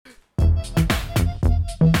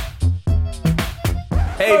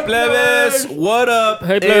Hey, plebes, what up?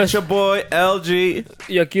 Hey, plebes. It's your boy, LG.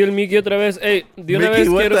 Y aquí el Mickey otra vez. Ey, de una Mickey, vez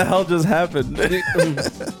what quiero... the hell just happened?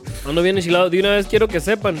 Ando bien enchilado. De una vez quiero que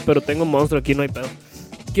sepan, pero tengo monstruo aquí, no hay pedo.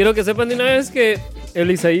 Quiero que sepan de una vez que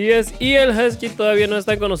el Isaías y el Husky todavía no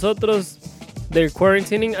están con nosotros. They're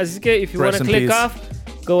quarantining. Así que, if you want Rest to in click peace.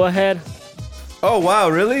 off, go ahead. Oh, wow,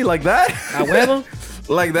 really? Like that? A huevo.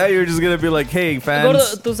 Like that, you're just gonna be like, hey, fans. Gordo,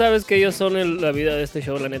 tú sabes que ellos son la vida de este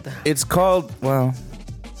show, la neta. It's called, well,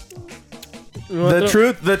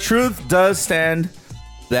 Nosotros- the truth does stand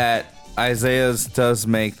that Isaiah's does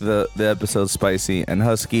make the episode spicy, and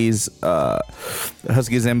Husky's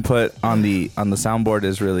input on the soundboard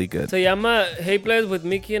is really good. Se llama Hey Players with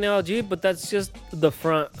Mickey and LG, but that's just the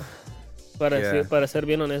front. Yeah. Para ser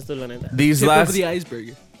bien honesto, la neta. These Tip last of the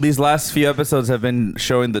iceberg. these last few episodes have been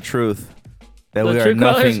showing the truth that The we are true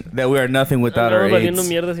nothing colors. that we are nothing without our Andamos valiendo AIDS.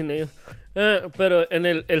 mierda sin ellos. Pero en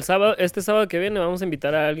el sábado, este sábado que viene, vamos a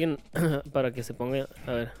invitar a alguien para que se ponga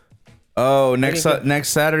a ver. Oh, next Alguien que- next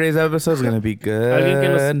Saturday's episode is gonna be good.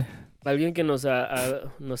 Alguien que nos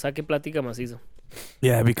saque plática macizo.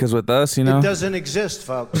 Yeah, because with us, you know, It doesn't exist,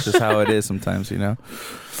 folks. it's just how it is sometimes, you know.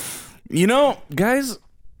 You know, guys,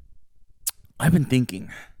 I've been thinking.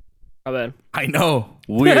 A ver. I know,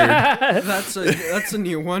 weird. That's a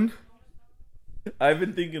new one. I've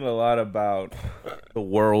been thinking a lot about the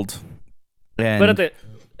world. And, Espérate.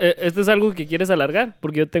 ¿Esto es algo que quieres alargar?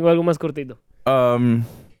 Porque yo tengo algo más cortito.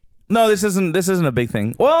 no, this isn't a big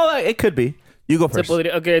thing. Well, it could be. You go Se first.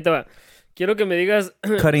 podría... Ok, ahí te va. Quiero que me digas...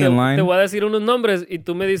 Cutting in line. Te voy a decir unos nombres y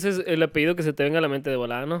tú me dices el apellido que se te venga a la mente de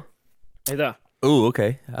volada, ¿no? Ahí te va. Ooh,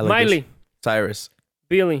 okay. I like Miley. this. Cyrus.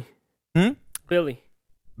 Billy. Hmm? Billy.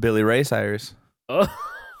 Billy Ray Cyrus. Oh.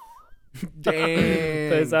 Damn.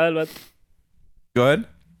 Pesado el vato. Go ahead.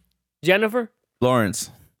 Jennifer.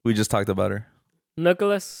 Lawrence. We just talked about her.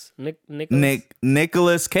 Nicholas. Nicholas.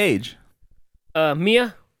 Nicholas Cage.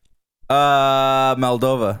 Mia.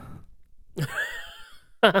 Moldova.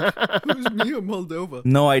 Who's Mia Moldova?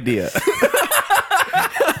 No idea.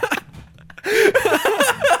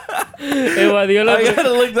 Evadió la... I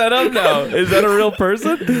gotta look that up now. Is that a real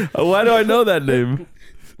person? Why do I know that name?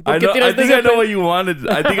 I qué tiraste think ese I know what you wanted.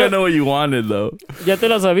 I think I know what you wanted though. ¿Ya te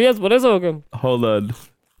la sabías por eso o qué? Hold on.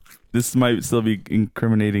 This might still be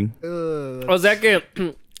incriminating. O sea que...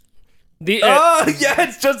 Oh, yeah,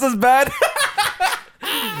 it's just as bad.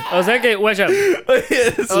 o sea que... Guacha.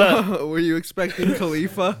 Yes. Were you expecting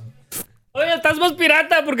Khalifa? Oye, estás más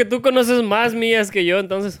pirata porque tú conoces más mías que yo,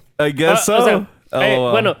 entonces... I guess so. O sea,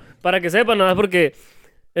 Oh, bueno, para que sepan, nada más porque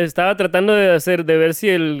estaba tratando de ver si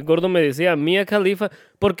el gordo me decía Mia Khalifa,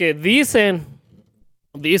 porque dicen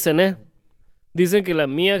que la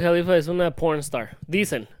Mia Khalifa es una porn star.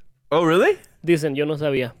 Dicen, Oh, really? yo no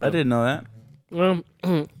sabía. I didn't know that.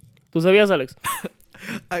 ¿Tú sabías, Alex?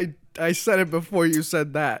 I said it before you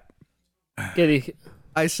said that. ¿Qué dije?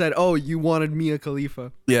 I said, oh, you wanted Mia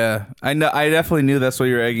Khalifa. Yeah, I know. I definitely knew that's what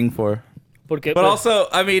you're egging for. Porque, But also,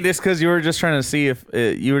 I mean, it's because you were just trying to see if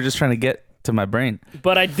you were just trying to get to my brain.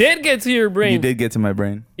 But I did get to your brain. You did get to my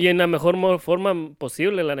brain. Y en la mejor forma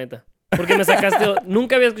posible, la neta. Porque me sacaste...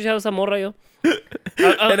 Nunca había escuchado esa morra yo.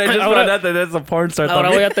 And I just found out that that's a porn star. Ahora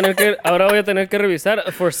también. voy a tener que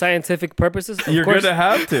revisar for scientific purposes. Of You're course, gonna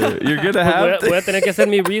have to. You're gonna have voy a to. tener que hacer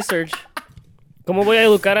mi research. ¿Cómo voy a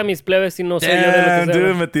educar a mis plebes si no sé yo de lo Damn, que sé?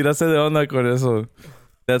 dude, me tiraste de onda con eso.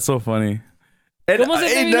 That's so funny. And, ¿Cómo se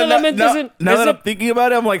te vino a la mente now that ese- I'm thinking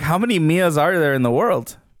about it, I'm like, how many Mias are there in the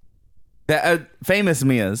world? That, famous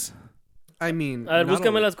Mias. I mean, A ver, not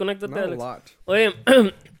búscamelas, conéctate, not a Alex. lot. Oye,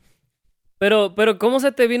 pero ¿cómo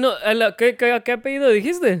se te vino? ¿Qué apellido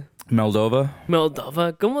dijiste? Moldova. Moldova.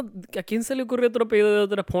 ¿A quién se le ocurrió otro apellido de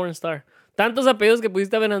otra porn star? Tantos apellidos que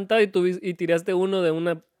pudiste haber anotado y tiraste uno de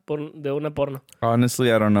una porno. Honestly,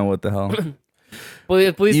 I don't know what the hell.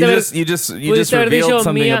 Pudiste You haber... just Pudiste haber revealed dicho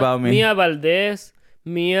something Mia, about me. Mia Valdés,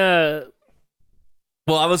 Mia...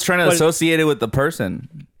 Well, I was trying to Well- associate it with the person.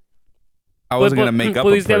 I wasn't gonna make up a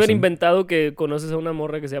Pudiste haber person. inventado que conoces a una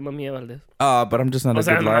morra que se llama Mia Valdés. But I'm just not O a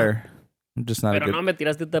sea, good no. liar. I'm just not a Pero good. no me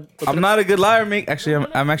tiraste otra... I'm not a good liar, mate. Actually,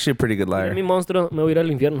 I'm actually a pretty good Mi liar. monstruo, me voy a ir al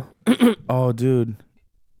infierno. Oh, dude.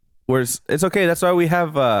 It's okay. That's why we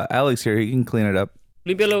have Alex here. He can clean it up.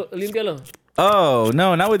 Límpialo. Oh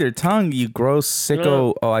no, not with your tongue, you gross sicko.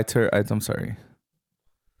 No. Oh, I'm sorry.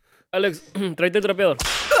 Alex, tráete el trapeador.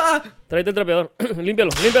 Tráete el trapeador.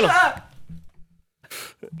 Límpialo.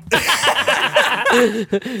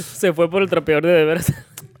 Se fue por el trapeador de veras.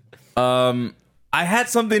 I had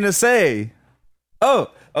something to say. Oh,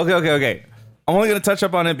 okay. I'm only gonna touch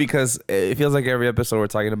up on it because it feels like every episode we're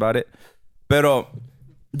talking about it. Pero,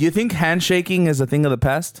 do you think handshaking is a thing of the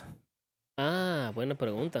past? Ah, buena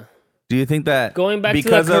pregunta. Do you think that Going back to the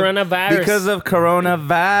coronavirus. Because of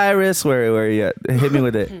coronavirus, where you at? Hit me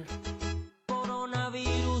with it.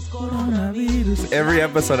 Coronavirus. Every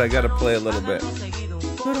episode I gotta play a little bit.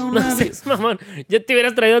 No seas mamón. Ya te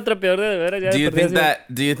hubieras traído el trapeador de veras. Ya Do you de perdida think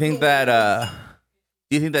así. do you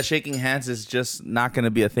think that shaking hands is just not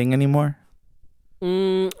gonna be a thing anymore?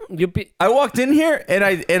 I I walked in here and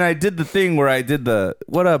I did the thing where I did the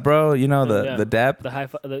what up, bro? You know the dap. The high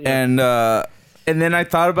five. Yeah. And then I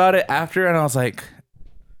thought about it after, and I was like,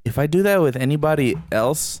 if I do that with anybody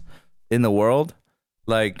else in the world,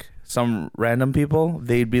 like some random people,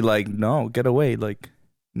 they'd be like, no, get away, like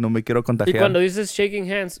no me quiero Y contagiar. cuando dices shaking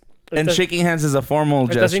hands, And shaking hands is a formal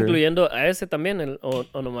 ¿estás gesture. incluyendo a ese también o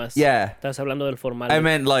nomás? Yeah, Estás hablando del formal. I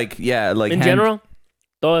meant like in hand- general,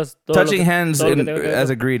 todo touching lo que- hands todo lo que tenga que ver as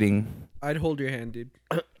con- a greeting. I'd hold your hand, dude.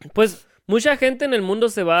 Pues mucha gente en el mundo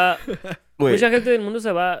se va. Wait, Mucha gente del mundo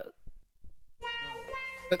se va.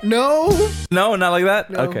 No. no, not like that.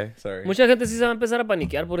 No. Okay, sorry. Mucha gente sí se va a empezar a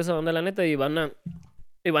paniquear por esa onda, la neta, y van a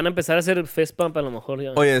empezar a hacer fist bump a lo mejor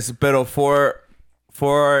ya. Oh yes, pero for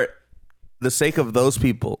the sake of those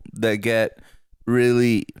people that get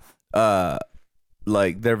really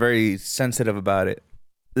like they're very sensitive about it,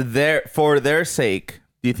 for their sake,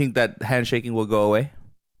 do you think that handshaking will go away?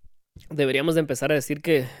 Deberíamos de empezar a decir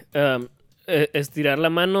que estirar la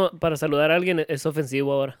mano para saludar a alguien es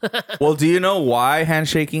ofensivo ahora. Well, do you know why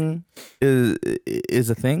handshaking is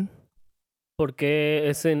a thing? Porque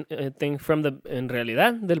es en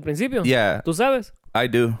realidad, del principio. Yeah, ¿Tú sabes? I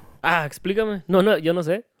do. Ah, explícame. No, yo no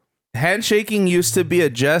sé. Handshaking used to be a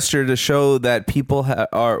gesture to show that people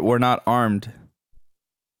were not armed.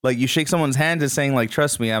 Like you shake someone's hand as saying like,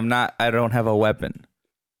 "Trust me, I don't have a weapon,"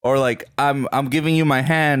 or like, "I'm giving you my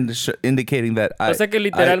hand," indicating that O sea que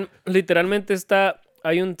literalmente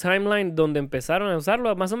hay un timeline donde empezaron a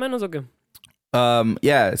usarlo, más o menos, ¿o qué?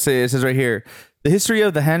 Yeah, it says right here. The history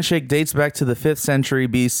of the handshake dates back to the 5th century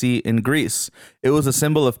BC in Greece. It was a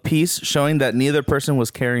symbol of peace, showing that neither person was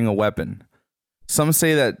carrying a weapon. Some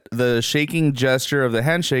say that the shaking gesture of the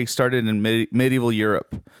handshake started in medieval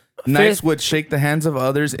Europe. Knights would shake the hands of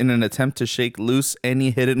others in an attempt to shake loose any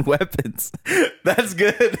hidden weapons. That's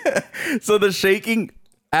good. So the shaking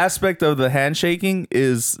aspect of the handshaking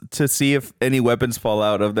is to see if any weapons fall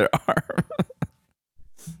out of their arm.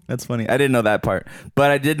 That's funny. I didn't know that part.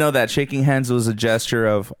 But I did know that shaking hands was a gesture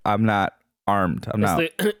of I'm not armed. I'm not.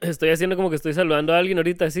 Estoy haciendo como que estoy saludando a alguien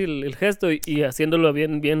ahorita, así el gesto y haciéndolo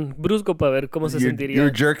bien brusco para ver cómo se sentiría.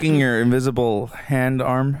 You're jerking your invisible hand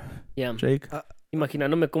arm, Yeah. Jake?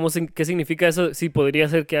 Imaginándome qué significa eso, si podría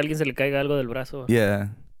ser que a alguien se le caiga algo del brazo. Yeah.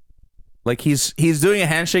 Like he's doing a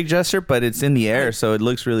handshake gesture, but it's in the air, so it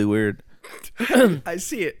looks really weird. I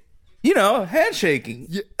see it. You know, handshaking.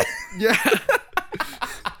 Yeah.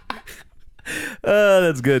 Oh,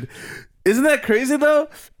 that's good. Isn't that crazy though?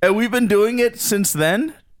 And we've been doing it since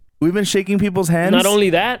then. We've been shaking people's hands. Not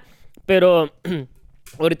only that, pero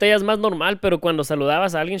ahorita ya es más normal, pero cuando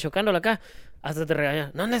saludabas a alguien chocándolo acá, hasta te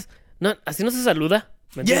regañan. No, así no se saluda.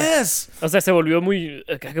 ¿Me entiendes? Yes. O sea, se volvió muy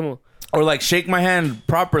acá como Or like shake my hand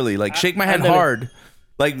properly. Like shake my hand Ándale. hard.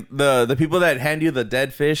 Like the people that hand you the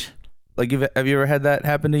dead fish. Like have you ever had that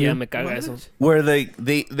happen to you? ya me caga eso. Where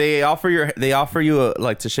they offer you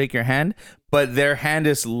like to shake your hand, but their hand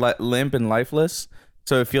is limp and lifeless,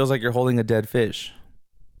 so it feels like you're holding a dead fish.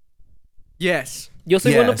 Yes. Yo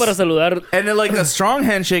soy bueno para saludar. And then like a strong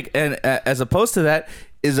handshake, and as opposed to that,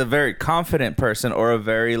 is a very confident person or a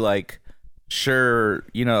very like sure,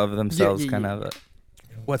 of themselves Yeah. kind of.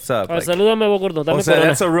 What's up? Like, Salúdame, vos gordo. Dame so corona.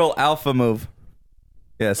 that's a real alpha move.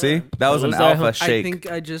 Yeah, see, that was an What was that? alpha shake, I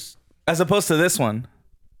think I just. as opposed to this one.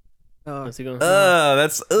 Así como, Yeah,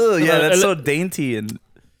 that's el- so dainty and.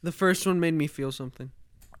 The first one made me feel something.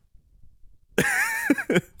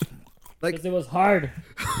 Because it was hard.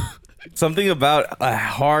 Something about a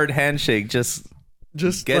hard handshake just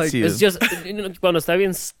Just gets like you. Es just cuando está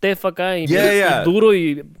bien stiff acá y, Yeah. y duro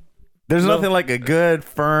y There's No. nothing like a good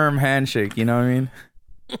firm handshake. You know what I mean?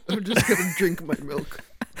 I'm just gonna drink my milk.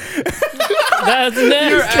 that's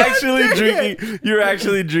next. You're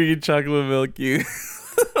actually drinking chocolate milk. You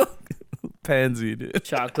pansy, dude.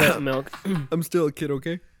 Chocolate milk. I'm still a kid,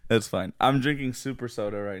 okay? That's fine. I'm drinking super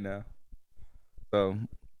soda right now. So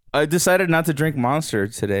I decided not to drink Monster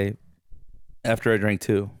today. After I drank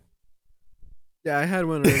 2. Yeah, I had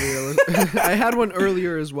one earlier. I had one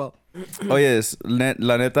earlier as well. Oh yes, la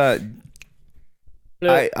neta.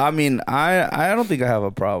 I mean I don't think I have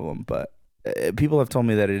a problem, but people have told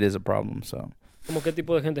me that it is a problem. So ¿Cómo qué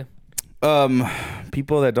tipo de gente?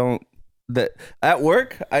 people that at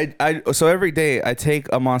work I so every day I take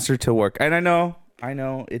a Monster to work, and I know I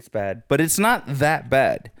know it's bad, but it's not that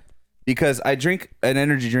bad because I drink an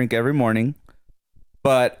energy drink every morning,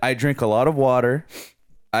 but I drink a lot of water.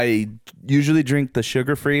 I usually drink the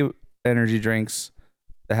sugar-free energy drinks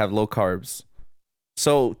that have low carbs.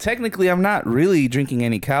 So technically, I'm not really drinking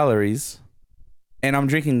any calories, and I'm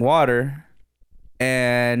drinking water,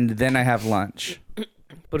 and then I have lunch.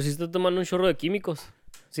 Pero si estás tomando un chorro de químicos.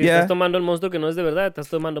 Si Yeah. estás tomando el monstruo que no es de verdad, estás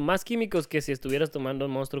tomando más químicos que si estuvieras tomando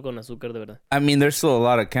el monstruo con azúcar de verdad. I mean, there's still a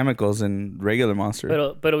lot of chemicals in regular Monster.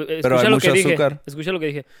 Pero hay escucha lo que mucho dije. azúcar. Escucha lo que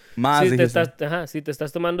dije. Más Si te, dijiste. si te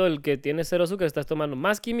estás tomando el que tiene cero azúcar, estás tomando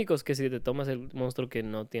más químicos que si te tomas el monstruo que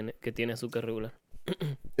no tiene, que tiene azúcar regular.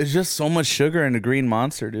 There's just so much sugar in the green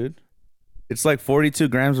Monster, dude. It's like 42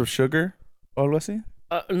 grams of sugar. O algo así.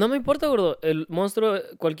 Ah, no me importa, gordo. El monstruo,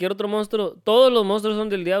 cualquier otro monstruo, todos los monstruos son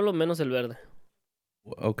del diablo menos el verde.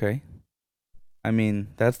 Okay. I mean,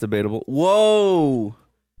 that's debatable. Whoa.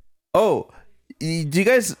 Oh, do you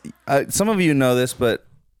guys, some of you know this, but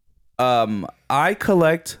I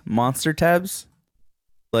collect monster tabs.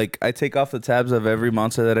 Like, I take off the tabs of every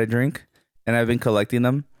monster that I drink, and I've been collecting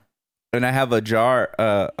them. And I have a jar,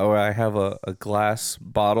 or I have a glass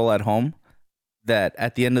bottle at home that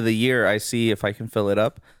at the end of the year, I see if I can fill it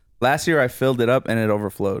up. Last year, I filled it up and it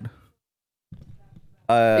overflowed.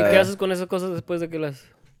 ¿Y qué haces con esas cosas después de que las...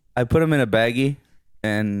 I put them in a baggie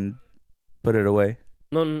and put it away.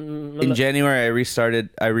 No In January,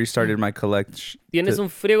 I restarted my collection. ¿Tienes un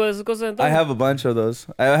friego de esas cosas entonces? I have a bunch of those.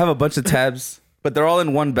 I have a bunch of tabs, but they're all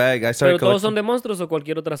in one bag. I started ¿Pero todos son collecting. de monstruos o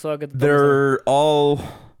cualquier otra soda que te tomes? They're all,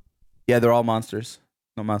 yeah, they're all monsters.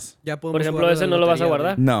 No más. Ya Por podemos ejemplo, jugar ese la no lo vas a lotería,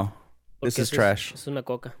 guardar. No, Porque this is eso trash. Es una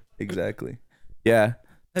coca. Exactly. Yeah.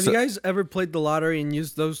 Have So- you guys ever played the lottery and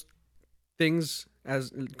used those things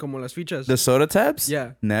as como las fichas? The soda tabs?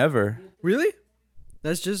 Yeah. Never. Really?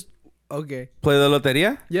 That's just okay. Play the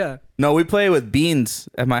loteria? Yeah. No, we play with beans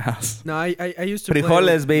at my house. No, I used to play Frijoles, with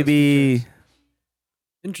those baby. fichas.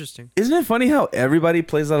 Interesting. Isn't it funny how everybody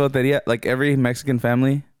plays la loteria? Like every Mexican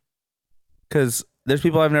family? Because there's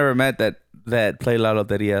people I've never met that play la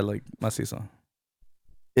loteria like macizo.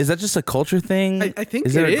 Is that just a culture thing? I think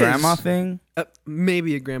is it it a grandma is. thing?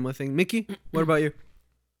 Maybe a grandma thing. Mickey, what about you?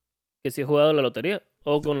 Que si he jugado la lotería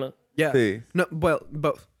o con la... Yeah. Sí. No, well,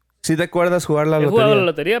 both. ¿Sí te acuerdas jugar la He jugado la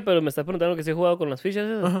lotería? lotería, pero me estás preguntando que si he jugado con las fichas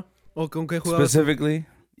esas. Ajá. ¿O con qué jugabas? Specifically?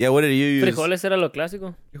 Yeah, what did you use? Frijoles era lo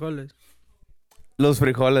clásico. Frijoles. Los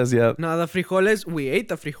frijoles, yeah. No, the frijoles, we ate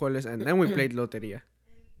the frijoles and then we played loteria.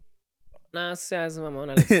 No seas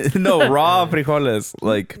mamón, Alex. No, raw frijoles.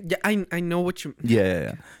 Like, Yeah, I know what you...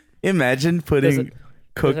 yeah. Imagine putting Me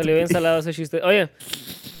cooked... salió bien salado ese chiste. Oye,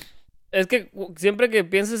 es que siempre que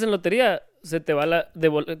pienses en lotería, se te va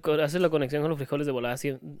haces la conexión con los frijoles de volada.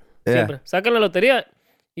 Siempre. Sacan la lotería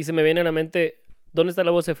y se me viene a la mente, ¿dónde está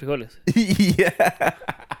la bolsa de frijoles? Yeah.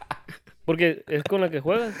 Porque es con la que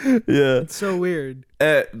juegas. Yeah. It's so weird.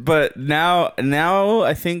 But now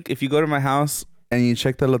I think if you go to my house and you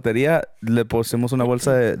check the lotería, le pusimos una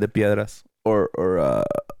bolsa de piedras or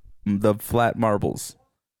the flat marbles.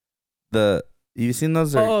 You seen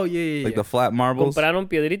those? Oh, yeah. Like the flat marbles. ¿Compraron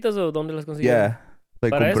piedritas o dónde las consiguieron? Yeah.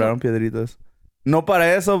 Like ¿Para compraron piedritas. No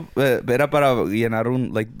para eso, era para llenar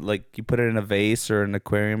un like you put it in a vase or an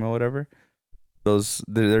aquarium or whatever. Those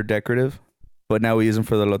they're decorative. But now we use them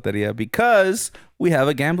for the lotería because we have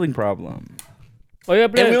a gambling problem. Oiga,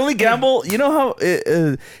 And we only gamble, you know how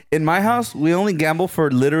in my house, we only gamble for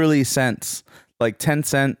literally cents. Like 10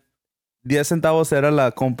 cent. 10 centavos era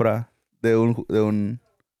la compra de un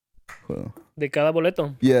de cada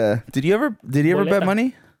boleto. Yeah. Did you ever bet Boleta.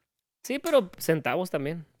 money? Sí, pero centavos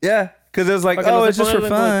también. Yeah. Because it was like, Para que no oh, se it's just ponga for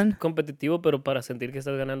fun. competitivo, pero para sentir que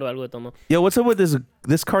estás ganando algo de tomo. Yo, what's up with this?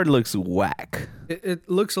 This card looks whack. It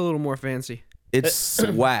looks a little more fancy. It's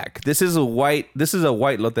whack. This is a white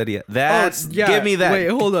loteria. That's yeah. give me that. Wait,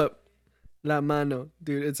 hold up. La mano.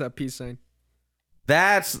 Dude, it's a peace sign.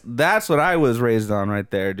 That's what I was raised on right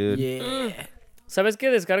there, dude. Yeah. ¿Sabes qué?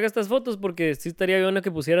 Descarga estas fotos porque sí estaría bien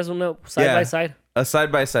que pusieras una side Yeah. by side. A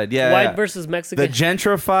side by side. Yeah. White yeah. versus The Mexican.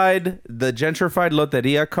 gentrified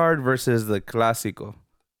loteria card versus the clásico.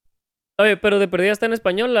 Oye, pero de perdida está en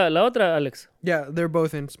español la otra, Alex. Yeah, they're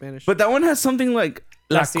both in Spanish. But that one has something like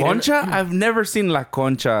La La Sirena. Concha. I've never seen La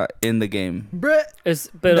Concha in the game. Bruh.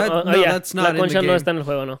 Pero, No, that's not la in the concha no game. está en el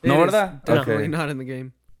juego, ¿no? No, It is ¿verdad? definitely Okay. not in the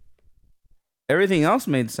game. Everything else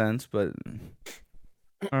made sense, but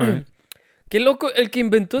all right. Qué loco, el que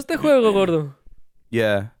inventó este juego, gordo.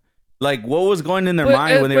 Yeah. Like what was going in their Pues,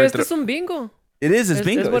 mind when they were este es un bingo. It is. It's es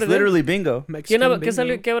bingo. what It's it is. literally bingo. Mexican ¿Qué,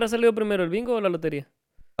 bingo. ¿Qué habrá salido primero, el bingo o la lotería?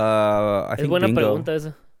 I Es think buena bingo. pregunta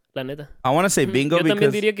esa, la neta. I want to say bingo Yo también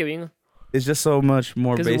because diría que bingo. It's just so much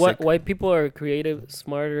more Because basic. white people are creative,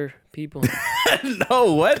 smarter people.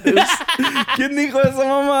 No, what? ¿Quién dijo eso,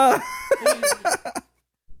 mamá?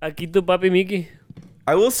 Aquí tu papi Mickey.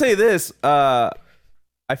 I will say this. I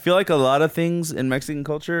feel like a lot of things in Mexican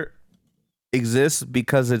culture exist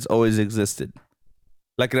because it's always existed.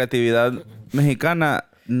 La creatividad mexicana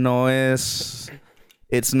no es...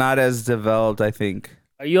 It's not as developed, I think.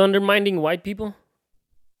 Are you undermining white people?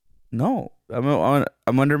 No.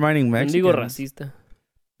 I'm undermining Mendigo Mexicans. racista.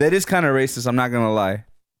 That is kind of racist, I'm not going to lie.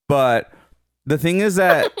 But the thing is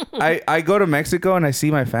that I go to Mexico and I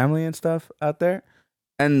see my family and stuff out there.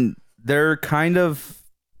 And they're kind of,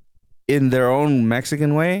 in their own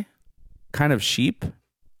Mexican way, kind of sheep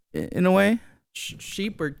in a way.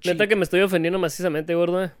 Sheep or cheap? Neta que me estoy ofendiendo macizamente,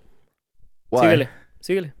 gordo. Why?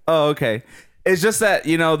 Síguele. Oh, okay. It's just that,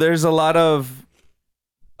 you know, there's a lot of...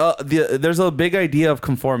 there's a big idea of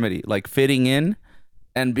conformity, like fitting in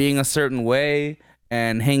and being a certain way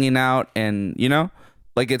and hanging out and, you know,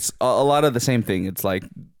 like it's a lot of the same thing. It's like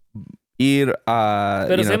ir Pero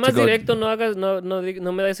you know, sé más to go... directo,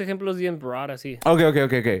 no me des ejemplos bien broad así.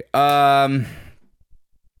 Okay.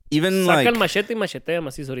 Even Saca like... el machete y machetea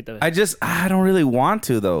macizo ahorita. I don't really want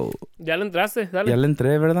to though. Ya le entraste, dale. Ya le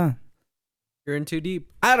entré, ¿verdad? You're in too deep.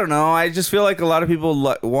 I don't know. I just feel like a lot of people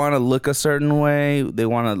want to look a certain way. They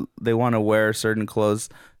want to wear certain clothes.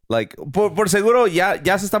 Like por seguro ya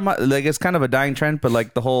se está like it's kind of a dying trend, but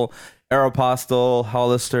like the whole Aeropostale,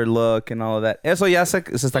 Hollister look and all of that. Eso ya se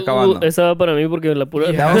está acabando. Esa va para mí porque la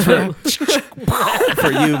pura... That was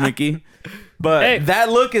for you, Mickey. But Hey. that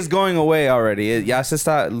look is going away already. Ya se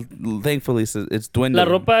está, thankfully, it's dwindling. La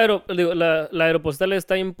ropa, la aeropostal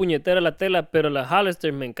está en puñetera la tela, pero la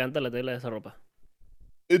Hollister me encanta la tela de esa ropa.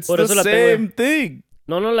 It's Por the eso la same thing.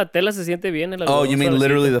 No, la tela se siente bien. Oh, you mean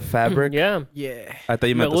literally the fabric? Yeah. Yeah. I thought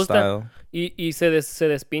you meant Me the gusta. style. Y se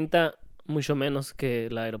despinta mucho menos que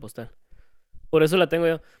la aeropostal. Por eso la tengo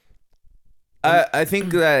yo. I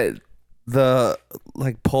think that the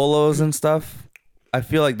like polos and stuff, I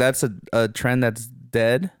feel like that's a trend that's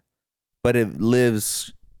dead, but it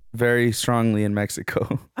lives very strongly in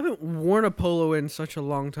Mexico. I haven't worn a polo in such a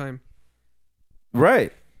long time.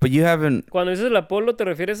 Right. But you haven't... Cuando dices la polo, ¿te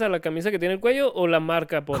refieres a la camisa que tiene el cuello o la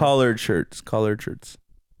marca polo? Collared shirts.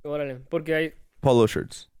 Órale, porque hay... Polo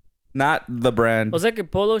shirts. Not the brand. O sea que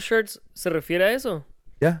polo shirts se refiere a eso.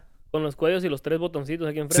 Yeah. Con los cuellos y los 3 botoncitos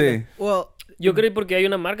aquí enfrente. Sí. Well, Yo creí porque hay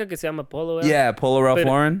una marca que se llama Polo, ¿verdad? Yeah, Polo Ralph Pero-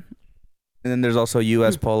 Lauren. And then there's also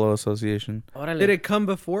U.S. Polo Association. Órale. did it come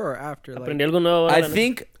before or after? Like, Aprendí algo nuevo ahora. I ¿no?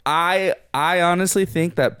 think I honestly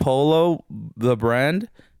think that Polo, the brand,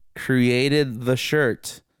 created the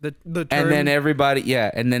shirt. the term. And then everybody,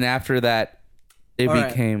 and then after that, it All right.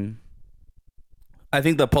 became... I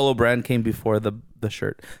think the Polo brand came before the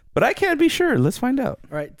shirt. But I can't be sure. Let's find out.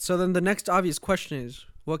 All right. So then the next obvious question is,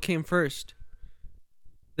 what came first?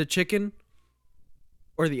 The chicken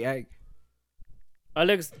or the egg?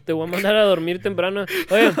 Alex, te voy a mandar a dormir temprano.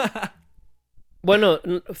 Oye, bueno,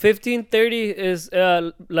 1530 es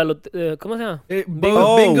 ¿cómo se llama?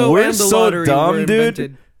 Bingo we're and the so lottery dumb, were dude.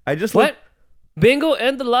 invented. I just What? Bingo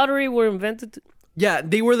and the lottery were invented. Yeah,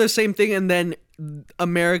 they were the same thing, and then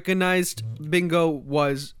Americanized bingo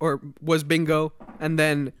was bingo, and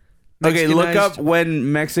then Okay, look Mexicanized- up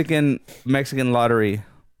when Mexican lottery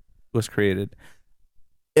was created.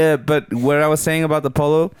 But what I was saying about the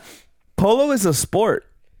polo is a sport.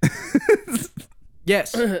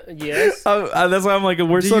 Yes. Yes. That's why I'm like,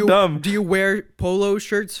 we're so dumb. Do you wear polo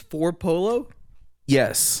shirts for polo?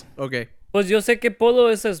 Yes. Okay. Pues yo sé que polo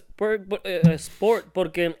es sport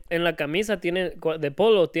porque en la camisa de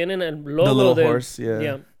polo tienen el logo The little de horse,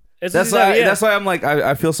 yeah. Eso That's sí why. sabía. That's why I'm like,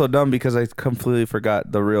 I feel so dumb because I completely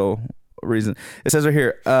forgot the real reason. It says right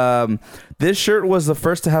here, this shirt was the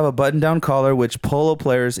first to have a button-down collar, which polo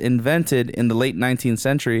players invented in the late 19th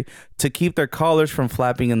century to keep their collars from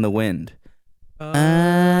flapping in the wind.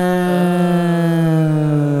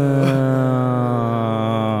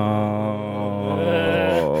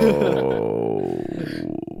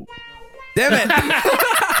 Damn it!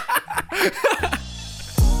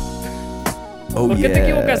 Oh ¿Por qué te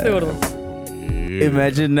equivocaste, gordo?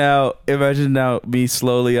 Imagine now me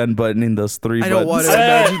slowly unbuttoning those 3 I buttons. don't want to.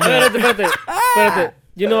 Espérate.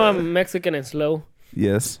 You know I'm Mexican and slow.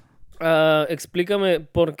 Yes. Explícame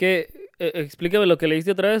por qué. Explícame lo que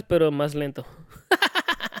leíste otra vez, pero más lento.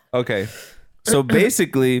 Okay. So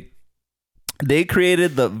basically, they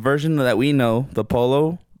created the version that we know, the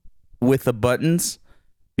polo, with the buttons,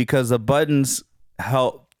 because the buttons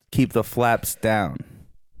help keep the flaps down.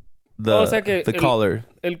 O sea que The collar.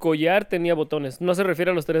 El collar tenía botones. No se refiere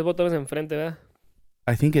a los 3 botones enfrente, ¿verdad?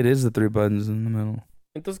 I think it is the 3 buttons in the middle.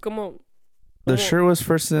 Entonces, ¿cómo? The ¿Cómo? shirt was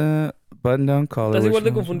first button down collar. Estás which igual de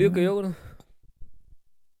one was- confundido que yo, gordo.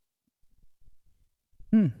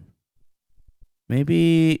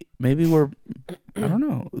 Maybe we're. I don't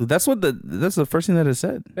know. That's the first thing that it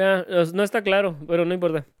said. Ya, no está claro, pero no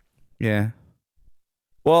importa. Yeah.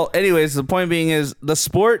 Well, anyways, the point being is the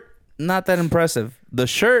sport not that impressive. The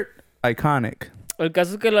shirt iconic. El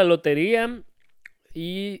caso es que la lotería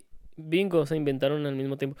y bingo se inventaron al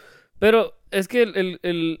mismo tiempo. Pero es que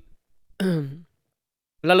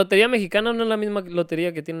la lotería mexicana no es la misma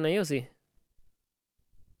lotería que tienen ahí, ¿o sí?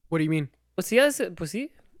 What do you mean? Pues sí.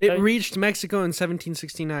 It Okay. reached Mexico in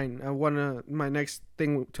 1769. My next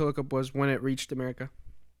thing to look up was when it reached America.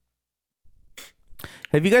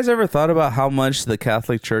 Have you guys ever thought about how much the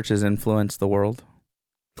Catholic Church has influenced the world?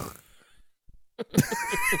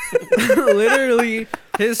 Literally,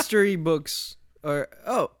 history books are.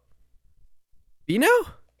 Oh, Beano?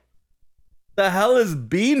 The hell is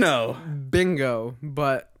Beano? Bingo,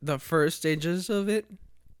 but the first stages of it.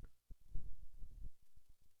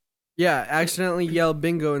 Yeah, accidentally yelled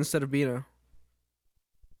bingo instead of Beano.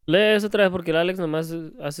 Lee eso otra vez porque el Alex nomás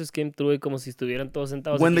hace skim through como si estuvieran todos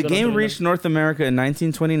sentados. When aquí the con game nosotros. reached North America in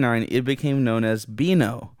 1929, it became known as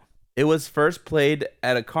Beano. It was first played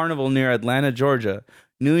at a carnival near Atlanta, Georgia.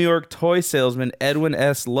 New York toy salesman Edwin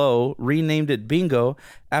S. Lowe renamed it Bingo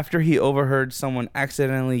after he overheard someone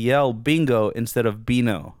accidentally yell bingo instead of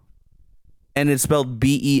Beano. And it's spelled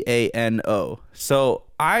Beano. So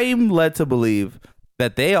I'm led to believe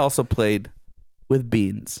that they also played with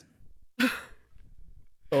beans.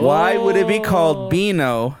 Why would it be called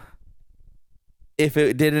Beano if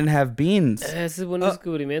it didn't have beans? Ese es buen With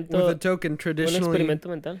descubrimiento. a token Buen traditionally. experimento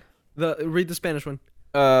mental. Read the Spanish one.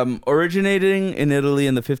 Originating in Italy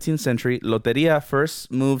in the 15th century, Loteria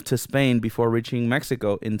first moved to Spain before reaching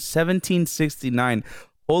Mexico in 1769.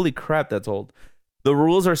 Holy crap, that's old. The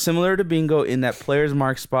rules are similar to bingo in that players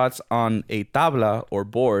mark spots on a tabla or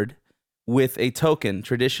board with a token,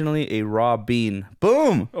 traditionally a raw bean.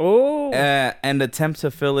 Boom! Oh. And attempt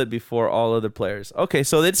to fill it before all other players. Okay,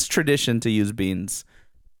 so it's tradition to use beans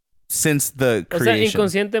since the O sea, creation.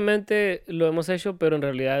 inconscientemente lo hemos hecho, pero en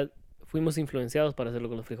realidad fuimos influenciados para hacerlo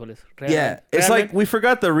con los frijoles. Yeah, it's like we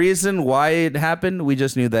forgot the reason why it happened. We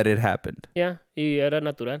just knew that it happened. Ya, y era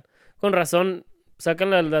natural. Con razón,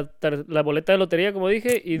 sacan la boleta de lotería, como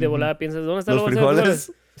dije, y de volada piensas, ¿dónde está la Los bolsa de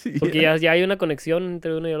frijoles. frijoles? Porque ya hay una conexión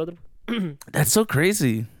entre uno y el otro. That's so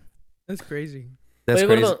crazy. That's crazy. That's Oye,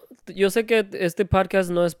 crazy. gordo, yo sé que este podcast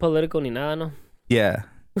no es político ni nada, ¿no? Yeah.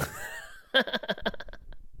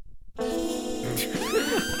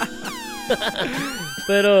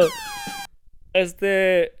 Pero,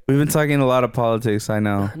 We've been talking a lot of politics, I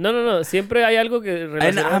know. no, siempre hay algo que And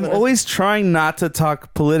relacionado I'm con eso. always trying not to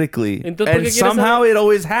talk politically. Entonces, ¿por And qué quieres somehow it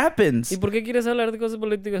always happens. ¿Y por qué quieres hablar de cosas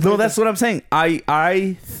políticas? No, ahorita? that's what I'm saying.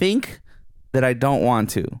 I think that I don't want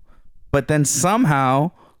to. But then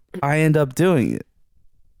somehow I end up doing it.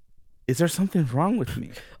 Is there something wrong with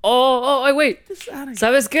me? Ay, güey.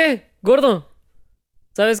 ¿Sabes qué, gordo?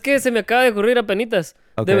 ¿Sabes qué? Se me acaba de ocurrir apenitas.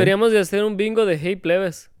 Okay. Deberíamos de hacer un bingo de Hey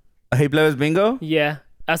Plebes. Hey Plebes Bingo? Yeah.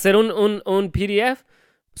 Hacer un PDF,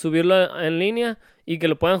 subirlo en línea y que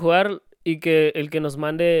lo puedan jugar y que el que nos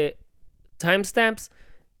mande timestamps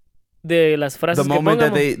de las frases The que moment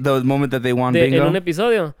pongamos that they won en bingo. un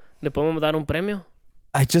episodio, le podemos dar un premio.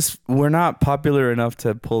 We're not popular enough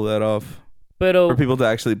to pull that off Pero, for people to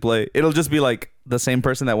actually play. It'll just be like the same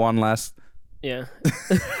person that won last. yeah.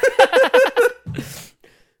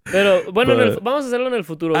 Pero, bueno, But- vamos a hacerlo en el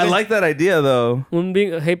futuro. I ¿ok? like that idea though. Un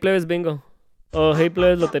bingo, Hey Plebes Bingo. O Hey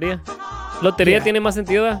Plebes Lotería. Lotería tiene más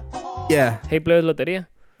sentido, ¿verdad? Yeah. Hey Plebes Lotería.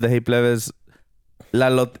 The Hey Plebes la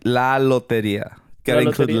lotería. Gotta La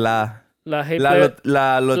include lotería. la. La Hey La, Plebes,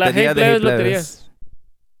 la lotería Hey de Hey Plebes lotería. Plebes.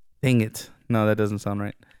 Dang it. No, that doesn't sound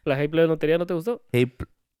right. la Hey Plebes Lotería, ¿no te gustó?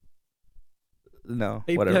 No,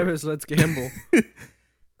 Hey, whatever. plebes, let's gamble.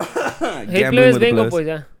 Hey Gambling Plebes with the Bingo, plebes. pues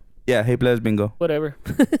ya. Yeah, Hey Plebes Bingo. Whatever.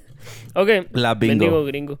 Ok. La Bendigo bingo.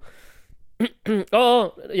 gringo.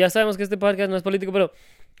 Ya sabemos que este podcast no es político, pero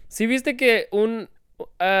si viste que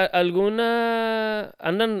alguna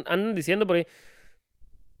andan diciendo por ahí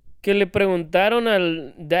que le preguntaron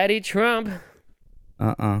al Daddy Trump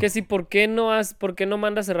que si por qué no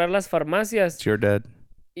manda a cerrar las farmacias It's your dad.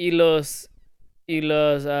 y los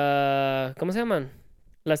 ¿cómo se llaman?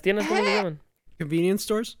 Las tiendas, ¿cómo se llaman? Convenience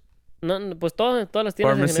stores? No, pues todas las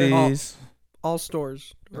tiendas en general. Pharmacies, All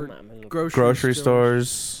stores. No Or mames, loco. grocery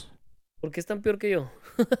stores. ¿Por qué es tan peor que yo?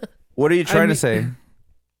 What are you trying to mean- say?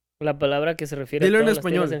 La palabra que se refiere Dilo a en todas las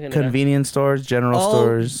español. tiendas en general. Convenience stores, general All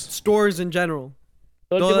stores. stores in general.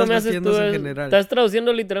 Todo el tiempo Todas me las haces tú. tiendas en general. Estás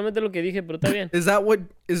traduciendo literalmente lo que dije, pero está bien.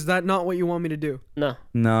 Is that not what you want me to do? No.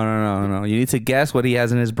 No. You need to guess what he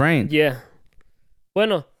has in his brain. Yeah.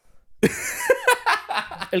 Bueno.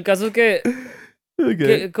 El caso es que...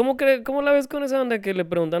 Okay. ¿Cómo la ves con esa onda que le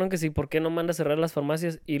preguntaron que sí, por qué no manda a cerrar las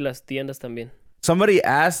farmacias y las tiendas también? Somebody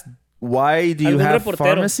asked, why do you Algún have reportero.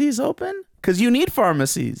 pharmacies open? Because you need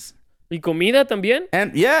pharmacies. ¿Y comida también?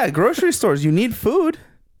 And yeah, grocery stores. You need food.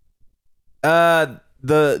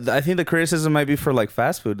 I think the criticism might be for like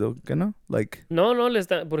fast food, though, you know? Like No, le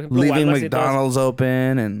está... Por ejemplo, leaving Walmart y todo eso. McDonald's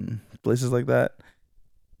open and places like that.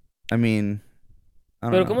 I mean, I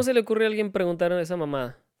don't Pero know. ¿cómo se le ocurre a alguien preguntar a esa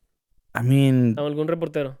mamá? I mean, A algún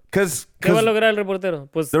reportero. because ¿Qué va a lograr el reportero?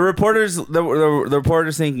 Pues... the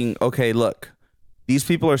reporters thinking, okay, look, these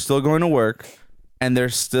people are still going to work and they're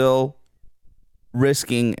still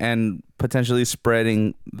risking and potentially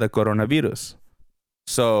spreading the coronavirus.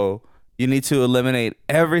 So you need to eliminate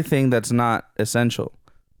everything that's not essential.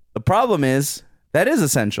 The problem is that is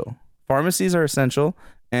essential. Pharmacies are essential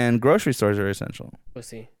and grocery stores are essential. Pues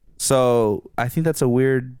sí. So I think that's a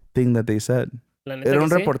weird thing that they said. La neta Era un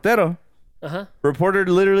que sí. reportero. Ajá. Reporter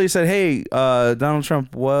literally said, "Hey, Donald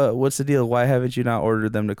Trump, what's the deal? Why haven't you not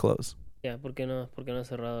ordered them to close?" Ya, ¿por qué no ha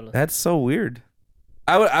cerrado las... That's so weird.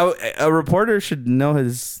 A reporter should know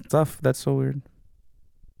his stuff. That's so weird.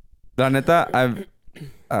 La neta, I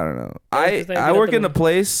don't know. I work in a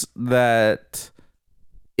place that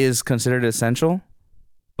is considered essential,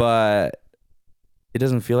 but it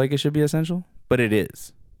doesn't feel like it should be essential, but it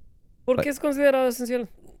is. ¿Por qué es considerado esencial?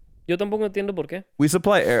 Yo tampoco entiendo por qué. We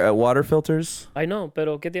supply water filters, I know,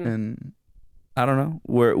 pero ¿qué tiene? and I don't know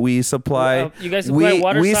where we supply. You guys supply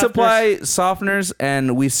water we softeners? supply softeners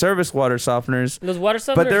and we service water softeners. Los water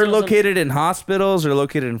softeners But they're no son- located in hospitals, they're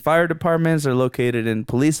located in fire departments, they're located in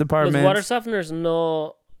police Los departments. water softeners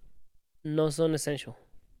no son essential.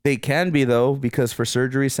 They can be though, because for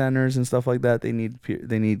surgery centers and stuff like that, they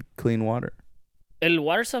need clean water. El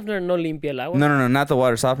water softener no limpia el agua. No, not the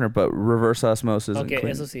water softener, but reverse osmosis. Ok, and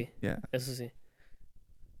clean. eso sí. Yeah. Eso sí.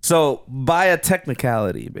 So by a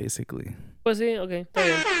technicality, basically. Pues sí, ok, está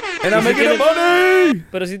bien. And I'm sí making tiene- money.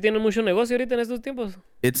 Pero sí tienen mucho negocio ahorita en estos tiempos.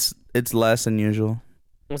 It's less than usual.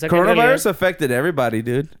 O sea que en Coronavirus realidad- affected everybody,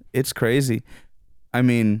 dude. It's crazy. I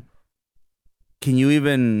mean, can you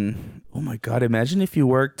even... Oh my God, imagine if you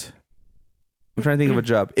worked... I'm trying to think of a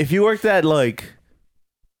job. If you worked at like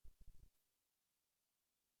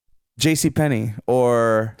JCPenney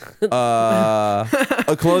or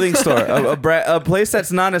a clothing store, a place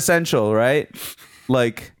that's non-essential, right?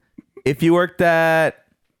 Like if you worked at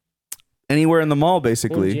anywhere in the mall, Un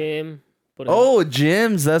basically. gym. Por ejemplo. Oh,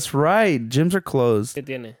 gyms. That's right. Gyms are closed. ¿Qué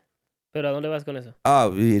tiene? Pero ¿a dónde vas con eso?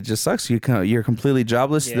 Oh, it just sucks. You're completely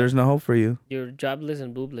jobless. Yeah. There's no hope for you. You're jobless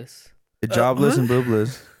and boobless. Jobless and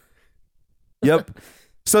boobless. Yep.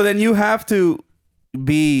 So then you have to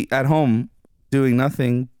be at home doing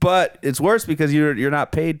nothing. But it's worse because you're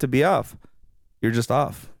not paid to be off. You're just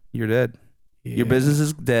off. You're dead. Your business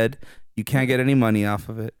is dead. You can't get any money off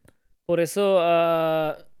of it. Por eso,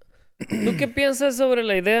 ¿tú qué piensas sobre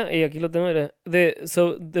la idea? Y aquí lo tengo, mira,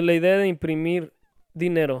 de la idea de imprimir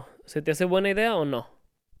dinero. ¿Se te hace buena idea o no?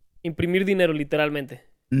 Imprimir dinero, literalmente.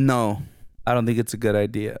 No, I don't think it's a good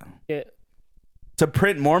idea. Que- To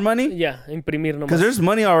print more money? Ya, imprimir nomás. Because there's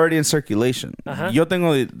money already in circulation. Ajá.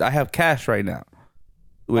 I have cash right now,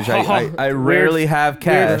 which Oh, I weird- rarely have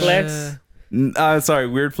cash. Weird flex. Sorry,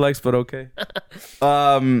 weird flex, but okay.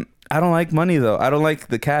 I don't like money though. I don't like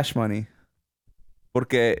the cash money.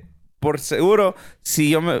 Porque por seguro,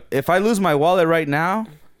 if I lose my wallet right now,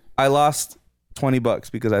 I lost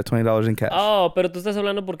 $20 because I have $20 in cash. Oh, pero tú estás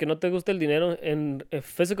hablando porque no te gusta el dinero en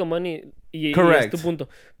physical money y Correct. es tu punto.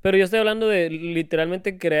 Pero yo estoy hablando de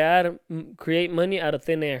literalmente create money out of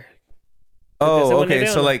thin air. ¿Se te hace Oh, buena okay.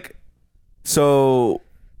 idea o So no? so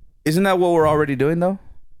isn't that what we're already doing though?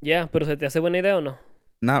 Ya, pero ¿se te hace buena idea o no?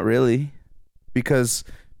 Not really, because,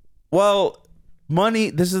 well, money.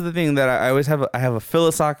 This is the thing that I always have. I have a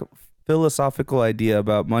philosophical idea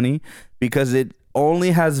about money because it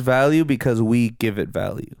only has value because we give it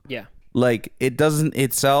value. Yeah. Like it doesn't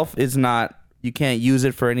itself is not. You can't use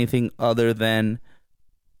it for anything other than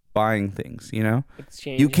buying things. You know,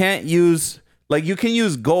 Exchange. you can't use. Like you can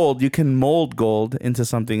use gold. You can mold gold into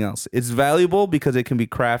something else. It's valuable because it can be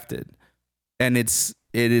crafted, and its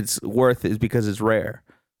worth is because it's rare.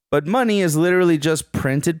 But money is literally just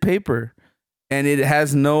printed paper, and it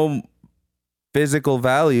has no physical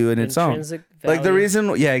value in its own. Intrinsic Like the value.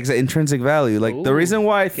 reason, yeah, intrinsic value. Like the Ooh, reason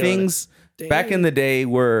why got it. things back in the day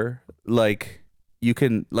were like you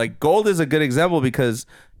can like gold is a good example because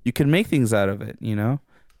you can make things out of it. You know,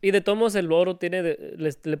 Y de todos modos el oro tiene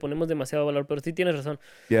le ponemos demasiado valor, pero sí tienes razón.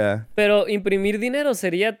 Yeah. Pero imprimir dinero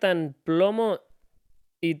sería tan plomo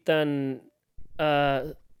y tan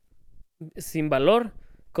sin valor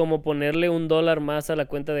como ponerle $1 más a la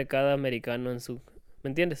cuenta de cada americano en su... ¿Me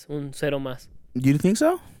entiendes? Un cero más. You think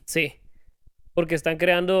so? Sí. Porque están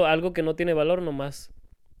creando algo que no tiene valor nomás.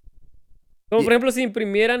 Como por ejemplo si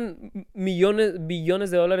imprimieran billones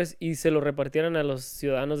de dólares y se lo repartieran a los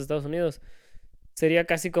ciudadanos de Estados Unidos, sería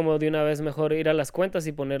casi como de una vez mejor ir a las cuentas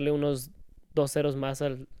y ponerle unos 2 ceros más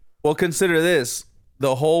al... Well, consider this.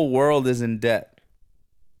 The whole world is in debt.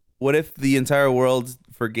 What if the entire world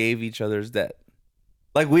forgave each other's debt?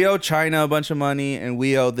 Like, we owe China a bunch of money, and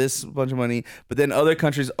we owe this bunch of money, but then other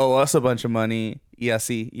countries owe us a bunch of money. Y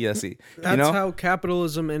así. That's you know? how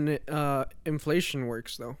capitalism and inflation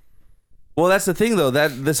works, though. Well, that's the thing, though.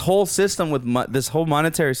 That this whole system with this whole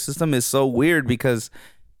monetary system is so weird because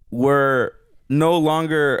we're no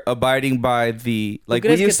longer abiding by the like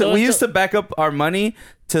we used to back up our money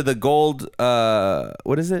to the gold.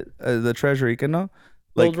 What is it? The treasury, no?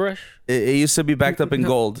 Like, Gold rush. It used to be backed up in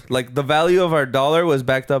gold. Like the value of our dollar was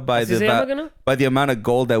backed up by by the amount of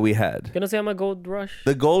gold that we had. ¿Qué no se llama gold rush?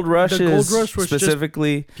 The gold rush was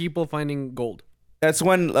specifically people finding gold. That's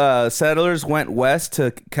when settlers went west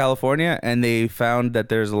to California and they found that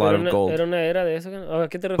there's a lot of gold. Era una era de eso. ¿A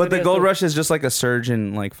qué te refieres? But the gold rush is just like a surge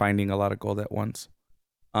in like finding a lot of gold at once.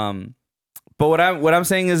 But what I'm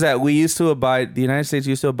saying is that the United States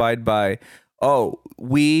used to abide by,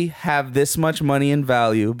 we have this much money in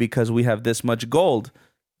value because we have this much gold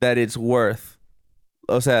that it's worth.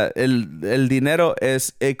 O sea, el dinero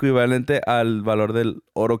es equivalente al valor del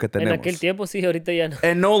oro que tenemos. En aquel tiempo sí, ahorita ya no.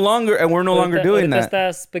 And we're no longer doing that. Ahorita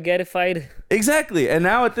está spaghettified. Exactly. And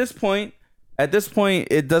now at this point,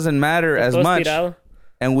 it doesn't matter as much. Tirado.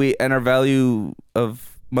 And our value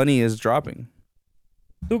of money is dropping.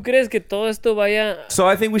 ¿Tú crees que todo esto vaya? So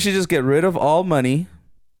I think we should just get rid of all money,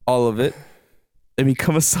 all of it, and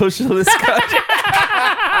become a socialist country.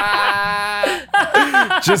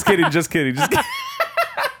 Just kidding.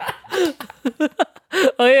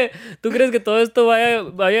 Oye, ¿tú crees que todo esto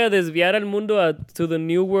vaya a desviar al mundo to the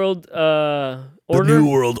New World Order? The New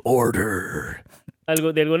World Order.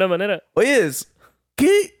 De alguna manera. Oye,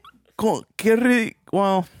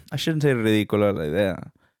 well, I shouldn't say ridícula la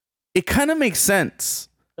idea. It kind of makes sense.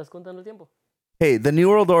 ¿Estás contando el tiempo? Hey, the New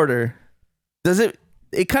World Order.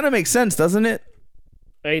 It kind of makes sense, doesn't it?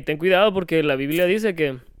 Hey, ten cuidado porque la Biblia dice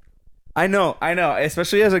que... I know.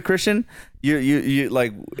 Especially as a Christian, you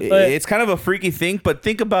like it's kind of a freaky thing. But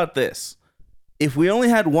think about this: if we only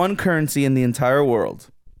had one currency in the entire world,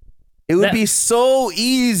 it would be so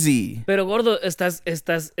easy. Pero gordo, estás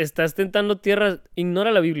tentando tierras.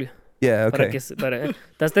 Ignora la Biblia. Yeah, okay.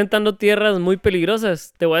 Estás tentando tierras muy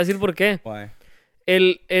peligrosas. Te voy a decir por qué. Why?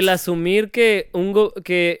 El asumir que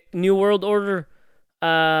New World Order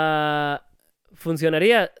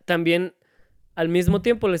funcionaría también. Al mismo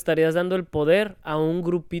tiempo le estarías dando el poder a un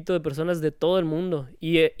grupito de personas de todo el mundo.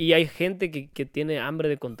 Y hay gente que tiene hambre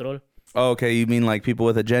de control. Oh, okay, you mean like people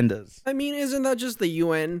with agendas. I mean, isn't that just the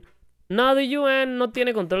UN? No, the UN no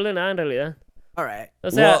tiene control de nada en realidad. All right. O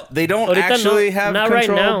sea, well, they don't actually have not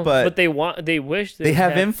control, right now, but they wish they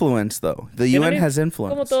have influence, though. The UN has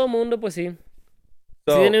influence. Como todo mundo, pues sí.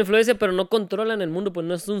 So, sí tienen influencia, pero no controlan el mundo, pues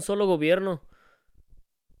no es un solo gobierno.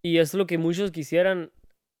 Y es lo que muchos quisieran...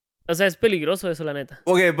 O sea, es peligroso eso, la neta.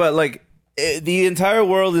 Okay, but like, the entire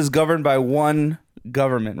world is governed by one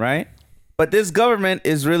government, right? But this government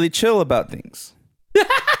is really chill about things.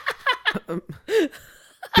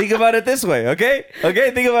 Think about it this way, okay?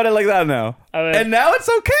 Okay, think about it like that now. And now it's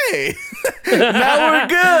okay. Now we're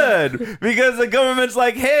good. Because the government's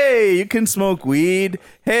like, hey, you can smoke weed.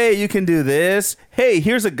 Hey, you can do this. Hey,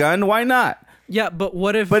 here's a gun. Why not? Yeah, but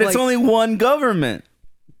what if... But it's only one government.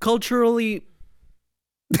 Culturally...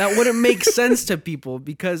 That wouldn't make sense to people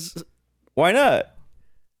because... Why not?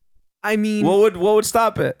 I mean... What would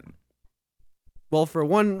stop it? Well, for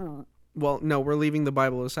one... Well, no, we're leaving the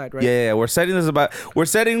Bible aside, right? Yeah, we're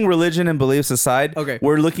setting religion and beliefs aside. Okay.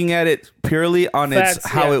 We're looking at it purely on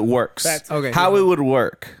how it works. Facts. Okay. How it would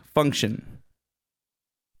function.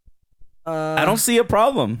 I don't see a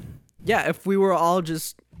problem. Yeah, if we were all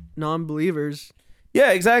just non-believers...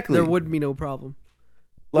 Yeah, exactly. There would be no problem.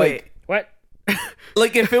 Like... What?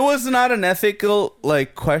 Like, if it was not an ethical,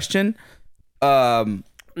 like, question...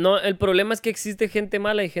 No, el problema es que existe gente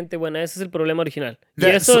mala y gente buena. Ese es el problema original.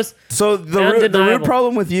 So the real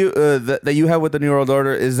problem with you that you have with the New World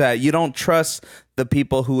Order is that you don't trust the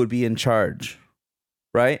people who would be in charge,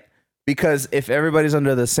 right? Because if everybody's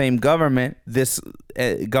under the same government, this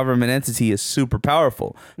government entity is super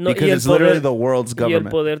powerful. No, y because el it's literally poder- the world's Y el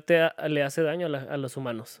government. poder le hace daño a los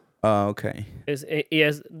humanos. Oh, okay. Eso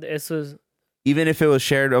es. Even if it was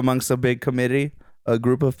shared amongst a big committee, a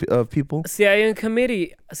group of people. Si hay un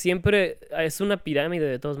committee, siempre es una pirámide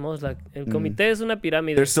de todos modos. El comité es una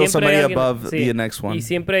pirámide. There's still Siempre hay somebody alguien- above sí, the next one. Y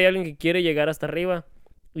siempre hay alguien que quiere llegar hasta arriba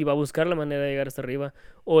y va a buscar la manera de llegar hasta arriba.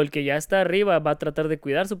 O el que ya está arriba va a tratar de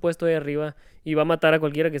cuidar su puesto ahí arriba y va a matar a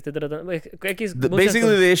cualquiera que esté tratando. X, muchas Basically,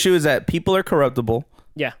 cosas. the issue is that people are corruptible,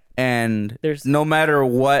 Ya. and There's- no matter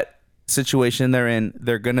what situation they're in,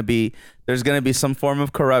 there's gonna be some form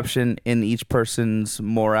of corruption in each person's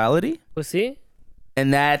morality, Pues sí,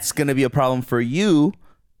 and that's gonna be a problem for you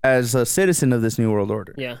as a citizen of this new world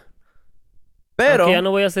order. ya. Pero, Aunque ya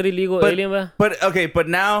no voy a ser illegal but- alien, ¿va? but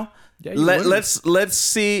now Yeah, you would. let's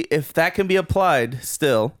see if that can be applied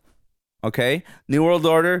still. Okay, New World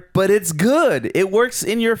Order, but it's good. It works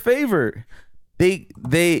in your favor. They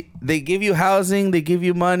give you housing, they give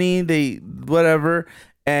you money, they whatever,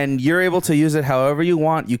 and you're able to use it however you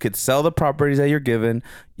want. You could sell the properties that you're given.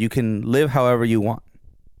 You can live however you want.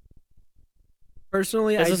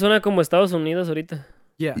 Personally, Eso suena como Estados Unidos ahorita.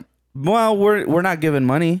 yeah. Well, we're not giving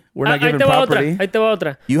money. We're not ahí giving te va property. otra, ahí te va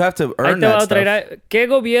otra. You have to Ahí earn te va that otra. stuff. Mira, ¿qué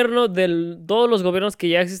gobierno de todos los gobiernos que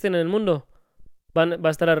ya existen en el mundo va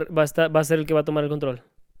a ser el que va a tomar el control?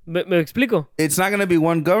 ¿Me explico? It's not going to be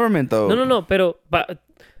one government though. No, pero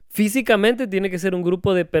físicamente tiene que ser un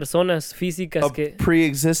grupo de personas físicas A que...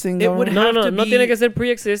 pre-existing It would government. No, have to no be- tiene que ser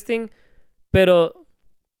pre-existing, pero...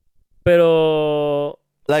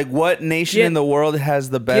 Like what nation ¿Quién- in the world has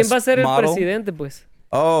the ¿Quién best va a ser el model? presidente, pues?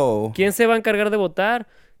 Oh. ¿Quién se va a encargar de votar?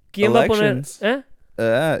 ¿Quién va a poner... Elections. ¿Eh?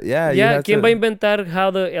 Yeah, you Ya, have ¿quién to- va a inventar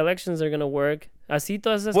how the elections are gonna work? Así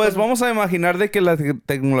todas esas Pues cosas. vamos a imaginar de que la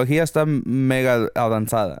tecnología está mega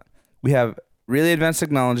avanzada. We have really advanced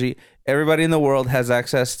technology. Everybody in the world has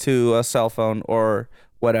access to a cell phone or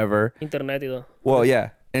whatever. Internet y todo. Well, yeah,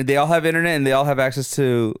 and they all have internet and they all have access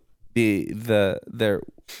to their.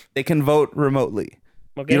 They can vote remotely.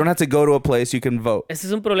 ¿Ok? You don't have to go to a place. You can vote. Ese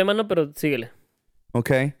es un problema, no, pero síguele.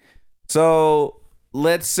 Okay. So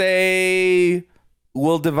let's say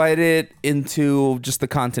we'll divide it into just the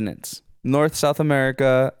continents: North, South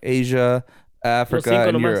America, Asia, Africa, cinco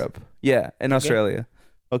and nomás. Europe. Yeah, and Australia.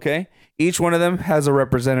 Okay. Each one of them has a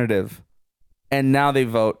representative, and now they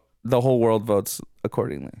vote. The whole world votes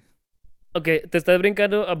accordingly. Ok, te estás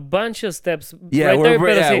brincando a bunch of steps. Yeah, right there,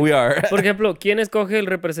 pero yeah, sí. we are. Por ejemplo, ¿quién escoge el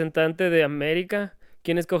representante de América?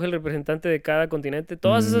 ¿Quién escoge el representante de cada continente?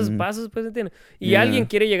 Todos esos pasos, pues, ¿entiendes? Y Yeah. alguien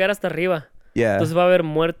quiere llegar hasta arriba. Yeah. Entonces va a haber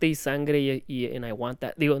muerte y sangre and I want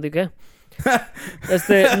that. Digo, ¿de qué?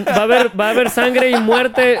 Va a haber sangre y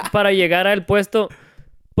muerte para llegar al puesto.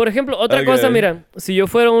 Por ejemplo, otra Ok. cosa, mira, si yo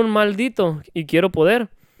fuera un maldito y quiero poder,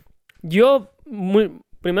 yo,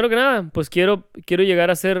 primero que nada, pues quiero llegar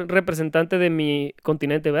a ser representante de mi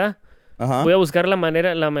continente, ¿verdad? Uh-huh. Voy a buscar la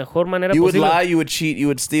mejor manera You would posible. lie, you would cheat, you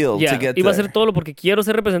would steal Ya, to get iba a there. hacer todo lo porque quiero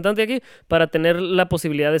ser representante aquí para tener la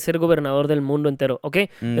posibilidad de ser gobernador del mundo entero, ¿ok?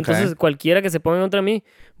 Entonces, cualquiera que se ponga contra mí,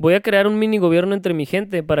 voy a crear un mini gobierno entre mi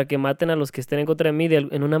gente para que maten a los que estén en contra de mí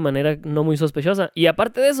en una manera no muy sospechosa. Y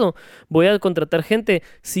aparte de eso, voy a contratar gente,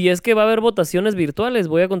 si es que va a haber votaciones virtuales,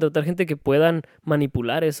 voy a contratar gente que puedan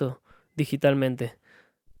manipular eso digitalmente.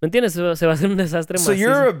 ¿Me entiendes? Se va a hacer un desastre So macizo.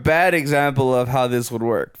 you're a bad example of how this would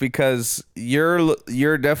work because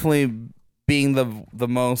you're definitely being the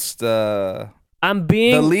most I'm the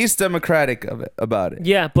being... least democratic of it about it.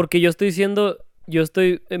 Ya, porque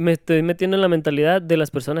me estoy metiendo en la mentalidad de las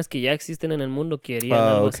personas que ya existen en el mundo que harían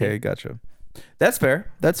algo Okay, así. gotcha. That's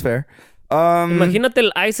fair. Imagínate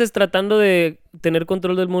el ISIS tratando de tener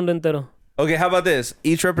control del mundo entero. Okay, how about this?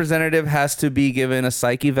 Each representative has to be given a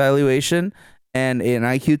psych evaluation and an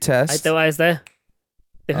IQ Ahí test. te va esta.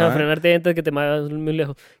 Déjame Alright. frenarte antes que te vayas muy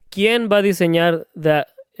lejos. ¿Quién va a diseñar the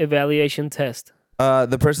evaluation test?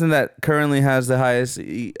 The person that currently has the highest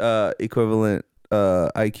equivalent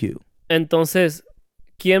IQ. Entonces,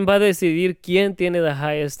 ¿quién va a decidir quién tiene the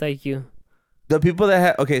highest IQ? The people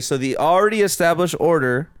that have so the already established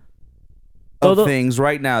order of Todo- things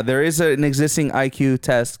right now. There is an existing IQ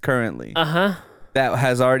test currently Ajá. that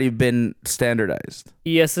has already been standardized.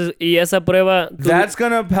 Y esa prueba... That's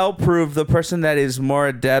gonna help prove the person that is more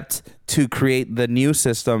adept to create the new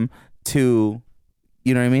system to,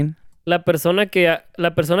 you know what I mean? La persona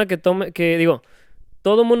que tome, que digo,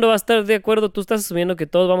 todo el mundo va a estar de acuerdo. Tú estás asumiendo que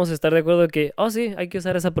todos vamos a estar de acuerdo de que, oh sí, hay que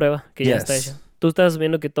usar esa prueba que ya está Yes. hecha. Tú estás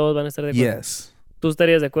asumiendo que todos van a estar de acuerdo. Yes. Tú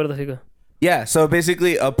estarías de acuerdo, chico. Yeah. So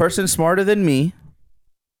basically, a person smarter than me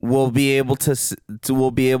will be able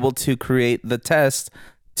to create the test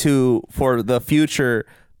for the future,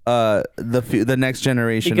 the next ¿Y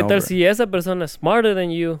generation qué tal over. si esa persona smarter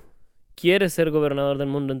than you quiere ser gobernador del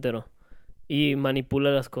mundo entero y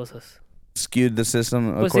manipula las cosas? Skewed the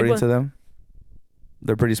system Pues sí, according pues. to them.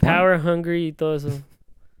 They're pretty smart. Power hungry y todo eso. O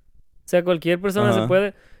sea, cualquier persona se Ajá.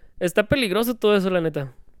 puede... Está peligroso todo eso, la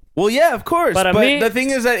neta. Well, yeah, of course. Para but mí- the thing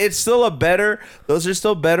is that those are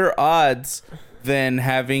still better odds than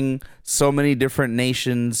having so many different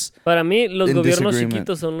nations. Para mí, los In gobiernos disagreement.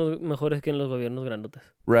 chiquitos son los mejores que los gobiernos grandotes.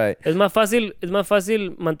 Right. Es más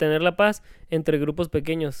fácil mantener la paz entre grupos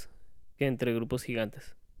pequeños que entre grupos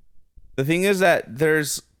gigantes. The thing is that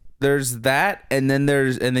there's that, and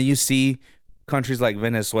then you see countries like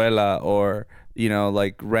Venezuela, or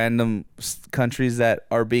like random countries that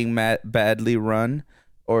are being badly run,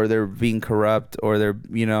 or they're being corrupt, or they're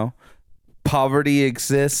poverty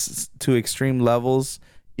exists to extreme levels.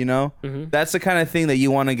 Ujú. That's the kind of thing that you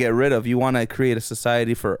want to get rid of. You want to create a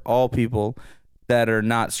society for all people that are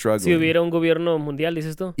not Si struggling. hubiera un gobierno mundial,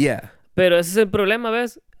 dices tú. Yeah. Pero ese es el problema,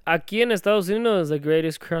 ¿ves? Aquí en Estados Unidos, the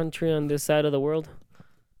greatest country on this side of the world.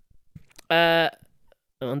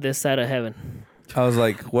 On this side of heaven. I was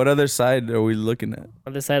like, what other side are we looking at?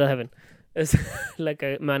 On this side of heaven. Es la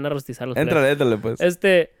que me van a rostizar los plebes. Éntrale, pues.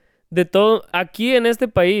 De todo, aquí en este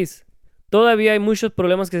país, todavía hay muchos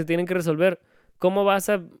problemas que se tienen que resolver. ¿Cómo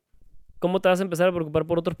te vas a empezar a preocupar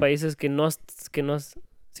por otros países si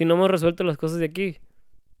no hemos resuelto las cosas de aquí?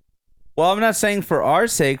 Well, I'm not saying for our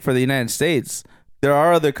sake, for the United States. There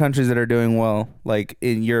are other countries that are doing well, like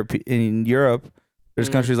in Europe. There's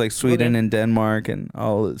countries like Sweden Okay. and Denmark and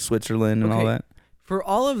all Switzerland and all Okay. that. For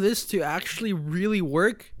all of this to actually really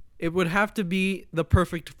work, it would have to be the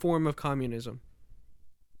perfect form of communism.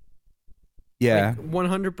 Yeah. Like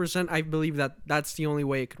 100%, I believe that that's the only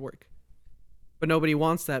way it could work. But nobody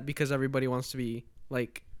wants that because everybody wants to be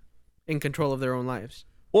like in control of their own lives.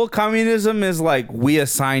 Well, communism is like we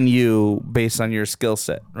assign you based on your skill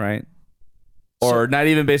set, right? Or not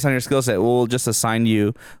even based on your skill set. We'll just assign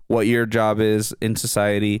you what your job is in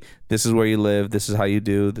society. This is where you live. This is how you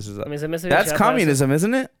do. This is A mí se me hace bien that's chafa communism,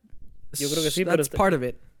 isn't it? Yo creo que sí, pero That's part of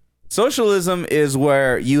it. Socialism is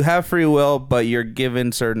where you have free will, but you're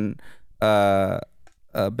given certain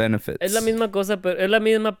benefits. Es la misma cosa, pero es la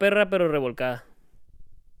misma perra pero revolcada.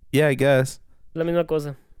 Yeah, I guess. La misma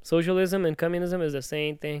cosa. Socialism and communism is the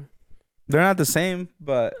same thing. They're not the same,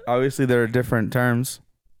 but obviously there are different terms,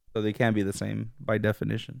 so they can't be the same by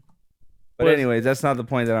definition. But Pues, anyways, that's not the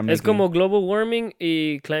point that I'm making. Es como global warming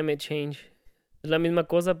y climate change. Es la misma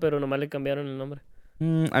cosa, pero nomás le cambiaron el nombre.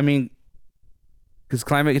 I mean, because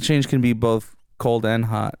climate change can be both cold and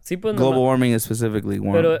hot. Sí, pues Global nomás, warming is specifically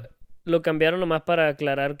warm. pero lo cambiaron nomás para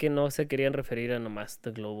aclarar que no se querían referir a nomás the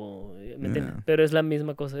global. ¿Me entiendes? Yeah. Pero es la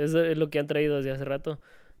misma cosa. Es lo que han traído desde hace rato.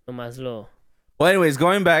 Nomás lo... Well, anyways,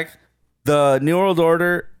 going back, the New World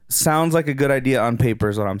Order sounds like a good idea on paper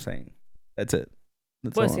is what I'm saying. That's it.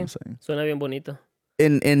 That's Pues all I'm sí. saying. Suena bien bonito.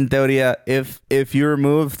 In teoria, if you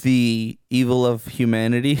remove the evil of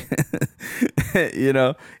humanity,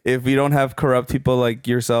 if you don't have corrupt people like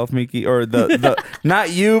yourself, Miki, or the not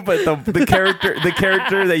you, but the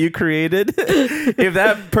character that you created, if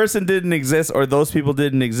that person didn't exist or those people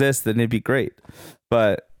didn't exist, then it'd be great.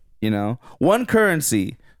 But one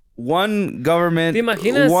currency, one government, ¿Te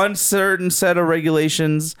imaginas? one certain set of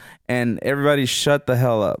regulations, and everybody shut the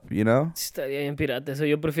hell up. Estaría bien pirata eso.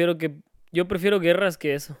 Yo prefiero guerras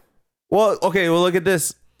que eso. Well, okay. Well, look at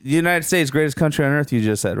this. The United States, greatest country on earth. You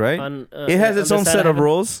just said, right? It has its own set of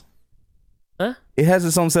rules. Huh? It has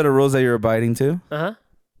its own set of rules that you're abiding to. Ajá.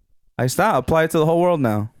 Ahí está. Apply it to the whole world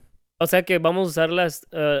now. O sea que vamos a usar las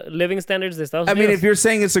living standards de Estados I Unidos. mean, if you're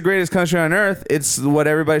saying it's the greatest country on earth, it's what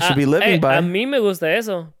everybody should be living by. A mí me gusta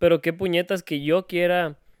eso, pero qué puñetas que yo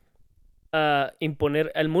quiera imponer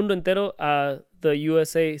al mundo entero a the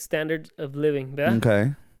USA standards of living, ¿verdad?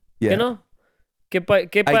 Okay. ¿Qué Yeah. no? ¿Qué país?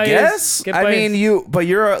 I guess. ¿Qué I país? mean,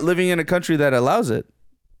 you're living in a country that allows it.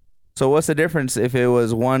 So what's the difference if it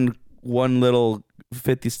was one little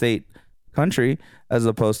 50-state country as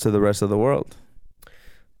opposed to the rest of the world?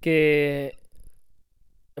 Que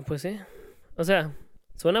pues sí. O sea,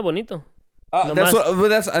 suena bonito. That's all.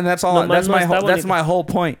 nomás That's no my está whole, that's bonito. my whole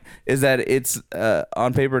point. Is that it's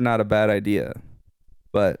on paper not a bad idea,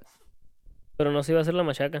 but Pero no se iba a hacer la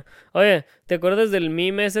machaca. Oye, ¿te acuerdas del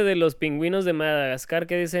meme ese de los pingüinos de Madagascar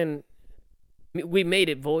que dicen "We made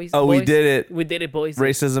it, boys"? we boys. did it. We did it, boys.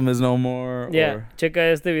 Racism is no more. Yeah, or-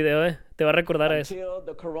 checa este video, Te va a recordar a eso. Until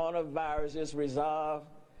the coronavirus is resolved,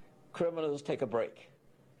 criminals take a break.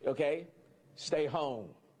 Okay? Stay home.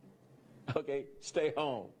 Okay? Stay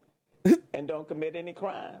home. And don't commit any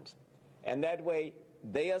crimes. And that way,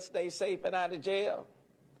 they'll stay safe and out of jail.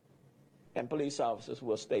 and police officers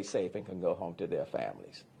will stay safe and can go home to their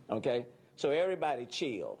families. Okay? So everybody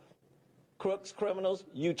chill. Crooks, criminals,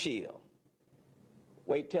 you chill.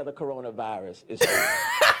 Wait till the coronavirus is over.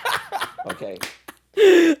 Okay?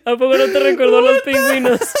 ¿A poco no te recordó los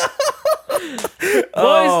pingüinos?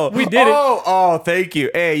 Boys, we did it. Oh, thank you.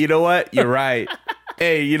 Hey, you know what? You're right.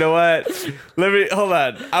 Hey, you know what? Hold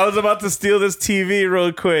on. I was about to steal this TV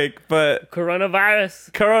real quick, but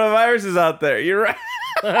coronavirus is out there. You're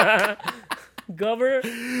right. Governor,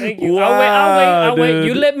 thank you. Wow, I'll wait.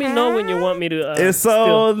 You dude. let me know when you want me to. It's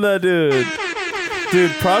so dude.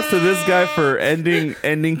 Dude, props to this guy for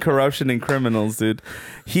ending corruption and criminals, dude.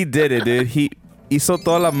 He did it, dude. He hizo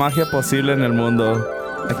toda la magia posible en el mundo.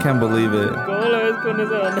 I can't believe it. ¿Cómo la ves con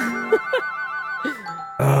esa onda?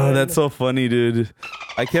 Oh, that's so funny, dude.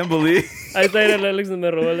 I can't believe Ahí está el Alex me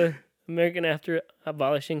robó el American after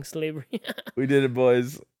abolishing slavery. we did it,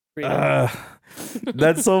 boys. Freedom.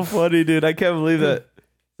 That's so funny, dude. I can't believe that.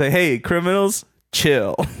 Say, hey, criminals,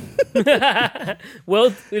 chill.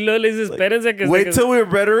 Well, y luego le dices, espérense que Wait till we're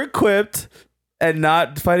better equipped and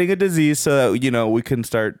not fighting a disease so that, we can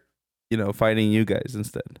start, fighting you guys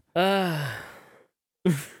instead.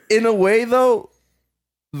 In a way, though,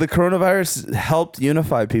 the coronavirus helped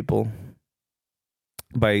unify people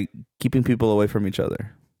by keeping people away from each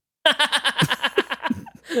other.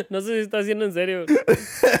 No sé si está haciendo en serio.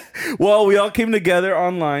 Well, we all came together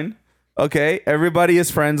online. Okay, everybody is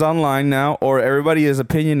friends online now, or everybody is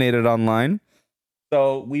opinionated online.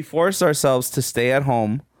 So we forced ourselves to stay at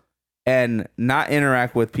home and not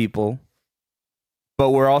interact with people,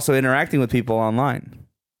 but we're also interacting with people online.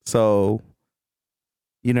 So,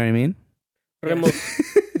 you know what I mean?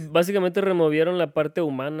 Básicamente removieron la parte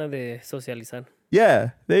humana de socializar.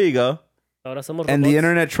 Yeah, there you go. Ahora somos And the robots.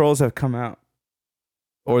 internet trolls have come out.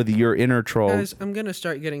 Or your inner troll. Guys, I'm gonna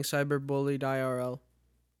start getting cyberbullied IRL.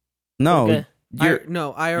 No, Okay.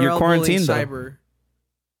 IRL you're quarantined, though. bullying cyber.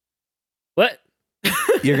 What?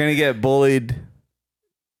 You're going to get bullied.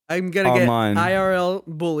 I'm gonna Online. get IRL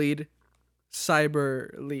bullied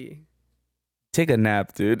cyberly. Take a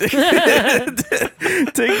nap, dude. Take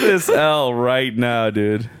this L right now,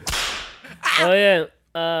 dude. Oh, yeah.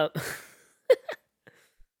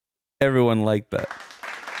 Everyone liked that.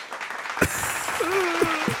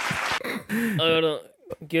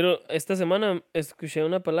 Esta semana escuché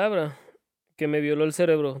una palabra que me violó el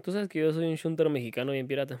cerebro. Tú sabes que yo soy un chuntaro mexicano bien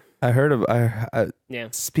pirata. I heard of. Yeah.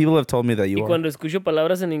 People have told me that Y you are. cuando escucho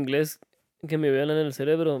palabras en inglés que me violan el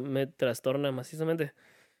cerebro, me trastorna macizamente.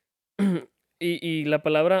 y la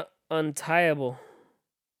palabra untieable.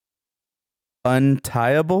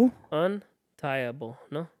 Untieable? Untieable,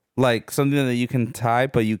 ¿no? Like something that you can tie,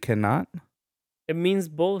 but you cannot? It means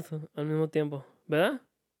both al mismo tiempo, ¿verdad?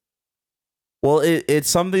 Well, it's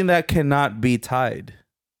something that cannot be tied.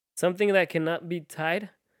 Something that cannot be tied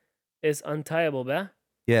is untieable, ¿verdad?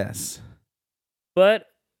 Yes. But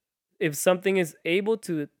if something is able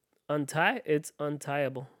to untie, it's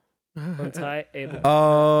untieable. Untieable.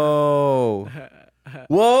 Oh.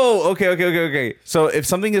 Whoa. Okay. So if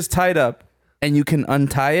something is tied up and you can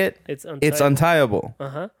untie it, It's untieable. it's untieable.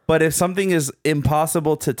 Uh-huh. But if something is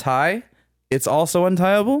impossible to tie, it's also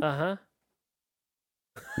untieable? Uh-huh.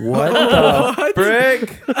 What the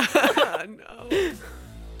frick?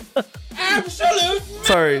 No. Absolute.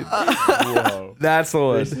 Sorry. Whoa. That's the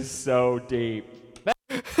one. This is so deep.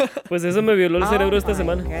 Pues eso me violó el cerebro esta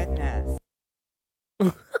semana. Goodness.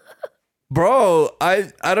 Bro,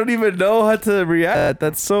 I don't even know how to react.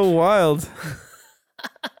 That's so wild.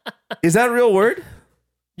 Is that a real word?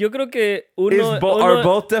 Yo creo que Are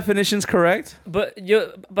both definitions correct?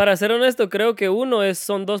 Para ser honesto, creo que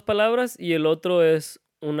son dos palabras y el otro es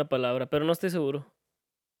una palabra, pero no estoy seguro.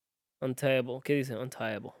 Untieable. ¿Qué dice?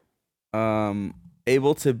 Untieable.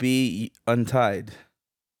 Able to be untied.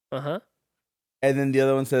 Ajá. And then the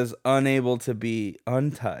other one says unable to be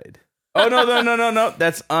untied. Oh, no.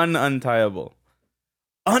 That's untieable.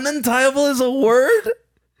 Ununtiable is a word?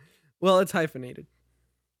 Well, it's hyphenated.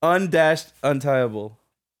 Undashed-untiable.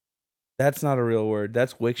 That's not a real word.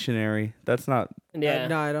 That's Wiktionary. That's not... Yeah.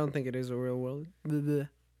 No, I don't think it is a real word. Bleh.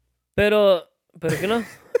 Pero ¿qué no?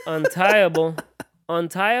 Untieable.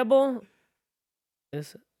 Untieable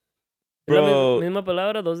es la Bro. misma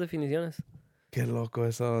palabra, dos definiciones. Qué loco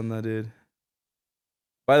esa onda, dude.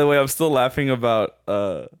 By the way, I'm still laughing about...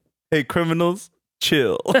 Hey, criminals,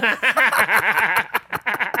 chill.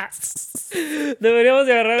 Deberíamos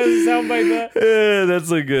de agarrar ese soundbite, ¿no? Yeah, that's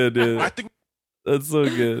so good, dude. That's so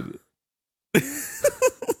good.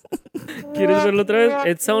 ¿Quieres verlo otra vez?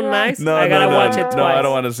 It's so nice. No, I gotta no, watch it twice. No, I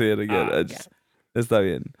don't want to see it again. Ah, I just, está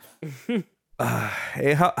bien.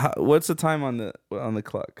 Hey, how, what's the time on the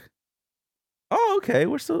clock? Oh, okay.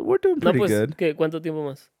 We're doing No, pretty pues, good. ¿qué? ¿Cuánto tiempo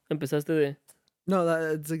más? Empezaste de... No,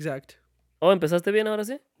 that's exact. Oh, ¿empezaste bien ahora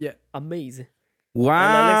sí? Yeah. Amazing. Wow,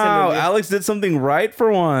 Alex Alex did something right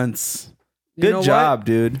for once. You Good know job, what?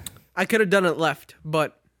 dude. I could have done it left,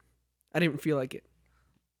 but I didn't feel like it.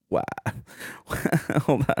 Wow.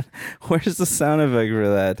 Hold on. Where's the sound effect for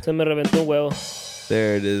that? Se me reventó un huevo.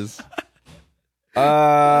 There it is.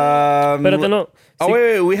 Espérate, no. Oh Sí.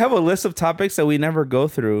 wait. We have a list of topics that we never go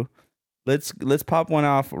through. Let's pop one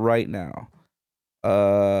off right now.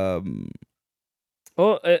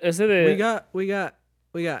 Oh, ese de... We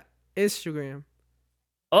got Instagram.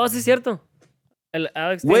 Oh, sí, cierto. El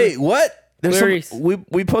Alex... Wait, what? There's Queries. some,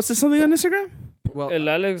 we posted something on Instagram? Well, El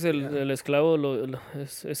Alex, el esclavo,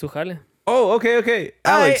 es su jale. Oh, okay.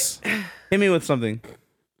 Alex, hit me with something.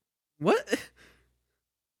 what?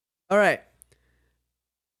 All right.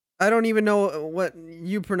 I don't even know what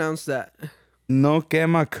you pronounce that. No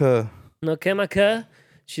quema que. No quema que.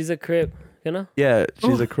 She's a crib. You know? Yeah,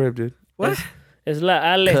 she's Oh. a crib, dude. What? Es la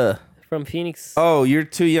Ale Que. from Phoenix. Oh, you're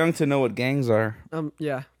too young to know what gangs are.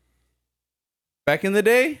 Yeah. Back in the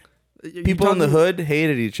day, You people in the talking- hood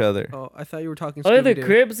hated each other. Oh, I thought you were talking. Oye, the Scooby-Doo.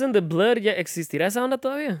 Crips and the Blood, ¿ya existirá esa onda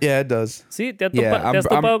todavía? Yeah, it does. Sí, ¿te, Yeah, te has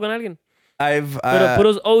I'm- topado con alguien? I've ¿Pero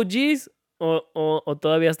puros OGs o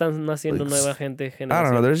todavía están naciendo Like, nueva gente? I don't know.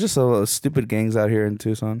 Generación? There's just a lot of stupid gangs out here in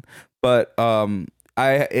Tucson. But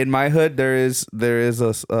I in my hood there is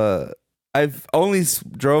I've only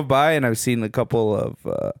drove by and I've seen a couple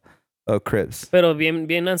of Crips. ¿Pero bien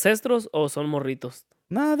ancestros o son morritos?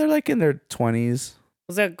 Nah, they're like in their 20s.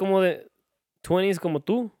 O sea, como de 20s como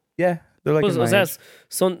tú. Yeah, they're like Pues, in o my sea, age.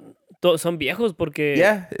 son viejos porque...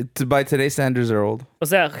 Yeah, by today's standards they're old. O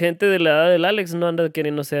sea, gente de la edad del Alex no anda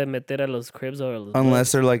queriéndose meter a los Crips o a los...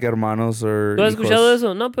 Unless they're like hermanos or ¿Tú has escuchado hijos.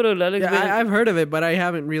 eso? No, pero el Alex... Yeah, viene- I've heard of it, but I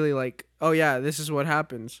haven't really like. Oh yeah, this is what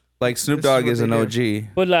happens. Like Snoop This is Dogg what is they an do.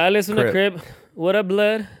 OG. Pues la Ale es una Crip. Crip. What a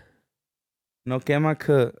Blood. No quema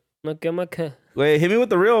que. No quema que... Wait, hit me with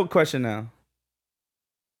the real question now.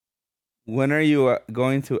 When are you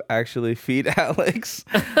going to actually feed Alex?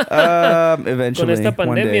 Con Eventually, esta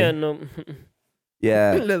one day. pandemia, no...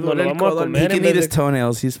 Yeah, Le No lo duele el vamos a codo al comer. he en can vez eat his de-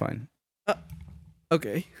 toenails. He's fine.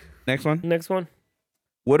 Okay. Next one. Next one.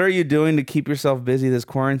 What are you doing to keep yourself busy this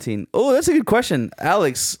quarantine? Oh, that's a good question,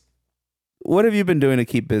 Alex. What have you been doing to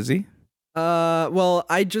keep busy? Well,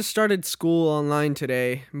 I just started school online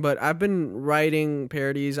today, but I've been writing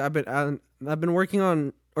parodies. I've been working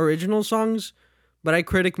on original songs, but I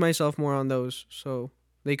critic myself more on those, so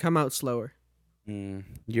they come out slower.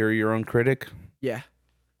 You're your own critic, Yeah.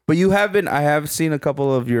 but you have been. I have seen a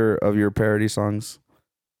couple of your parody songs.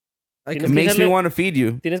 I Tienes It que makes me echarle- want to feed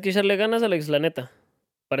you. Tienes que echarle ganas, Alex, la neta.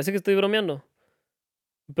 Parece que estoy bromeando.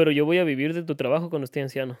 Pero yo voy a vivir de tu trabajo cuando esté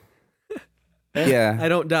anciano. Yeah, I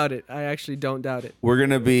don't doubt it. I actually don't doubt it. we're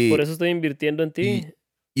gonna be. Por eso estoy invirtiendo en ti.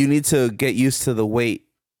 You need to get used to the weight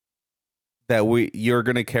that you're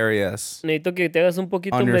gonna carry us. Necesito que te hagas un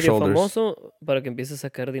poquito On your medio shoulders. famoso para que empieces a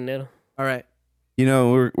sacar dinero. All right. You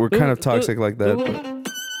know, we're Tú- kind of tú- toxic like that. tú- But,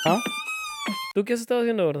 Huh? ¿Tú qué has estado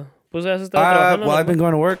haciendo, gordo? Pues has estado trabajando. well, I've been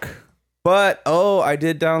normal. going to work, but I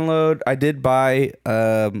did buy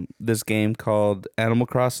this game called Animal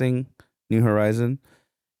Crossing New Horizon.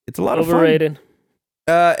 It's a lot of fun. Overrated.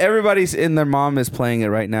 Everybody's in their mom is playing it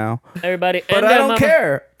right now, Everybody. but and I their don't mama.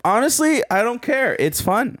 care. Honestly, I don't care. It's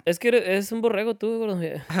fun. Es que es un borrego tú, gordo.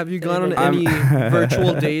 Have you gone on I'm- any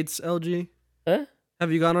virtual dates, LG? ¿Eh?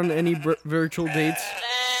 Have you gone on any virtual dates?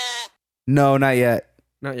 No, not yet.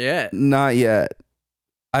 Not yet. Not yet.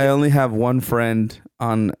 I only have one friend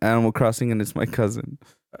on Animal Crossing, and it's my cousin.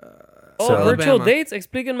 Oh, So- virtual Alabama. dates.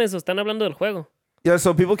 Explíquenme eso. Están hablando del juego. Yeah,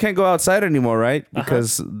 so people can't go outside anymore, right? Uh-huh.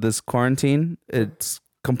 Because this quarantine, it's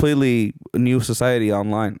completely new society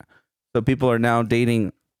online. So people are now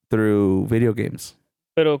dating through video games.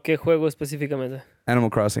 Pero, ¿qué juego específicamente?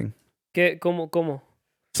 Animal Crossing. ¿Cómo?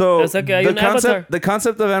 So O sea que hay un avatar. the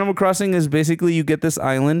concept of Animal Crossing is basically you get this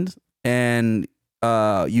island and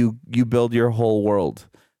you build your whole world.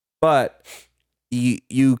 But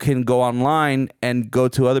you can go online and go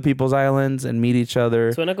to other people's islands and meet each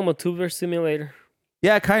other. Suena como Tuber Simulator.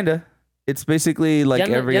 Yeah, kinda. It's basically like ya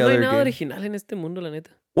no, every ya no hay other nada game. original en este mundo, la neta.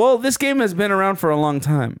 Well, this game has been around for a long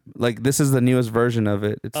time. Like this is the newest version of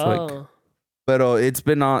it. It's like, Oh, but it's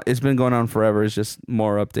been going on forever. It's just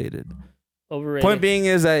more updated. overrated. Point being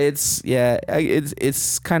is that it's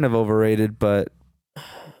kind of overrated, but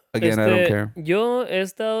again, I don't care. Yo he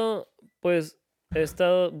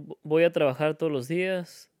estado, voy a trabajar todos los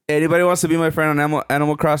días. Anybody wants to be my friend on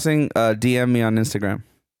Animal Crossing? DM me on Instagram.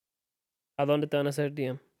 ¿A dónde te van a hacer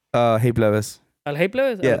DM? Hey Plebes. ¿Al Hey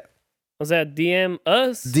Plebes? Yeah. O sea, DM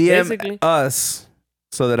us, DM basically. us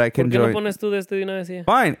so that I ¿Por can qué no join. pones tú de este de una vez ya?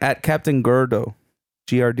 Fine, at Captain Gordo,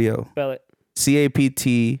 GRDO. Spell it.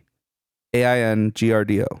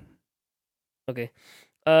 CAPTAINGRDO. Ok.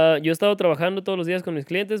 Yo he estado trabajando todos los días con mis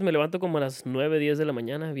clientes. Me levanto como a las 9, 10 de la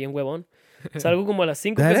mañana, bien huevón. Salgo como a las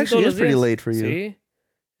 5 That casi actually todos is los días. pretty late for you. Sí.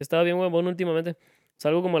 He estado bien huevón últimamente.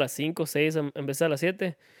 Salgo como a las 5, 6, en vez de a las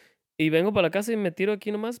 7. Y vengo para la casa y me tiro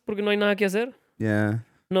aquí nomás porque no hay nada que hacer. Yeah.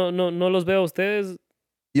 No los veo a ustedes.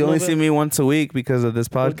 You only No, see me once a week because of this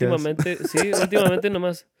podcast. Últimamente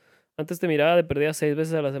nomás. Antes te miraba de perdida 6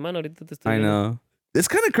 veces a la semana. Ahorita te estoy I viendo. know. It's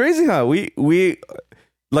kind of crazy, huh? We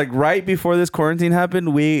like right before this quarantine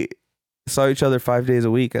happened, we saw each other 5 days a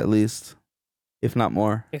week at least, if not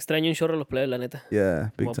more. Extraño un chorro los plebes, la neta.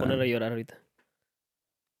 Yeah, Me big voy a poner a time. llorar ahorita.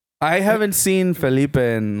 I haven't seen Felipe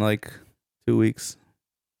in like 2 weeks.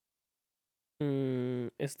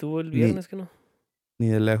 Estuvo el viernes, que no. Ni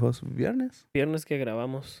de lejos. ¿Viernes? Viernes que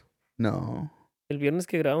grabamos. No. El viernes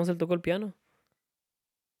que grabamos él tocó el piano.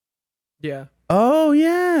 Yeah. Oh,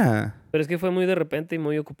 yeah. Pero es que fue muy de repente y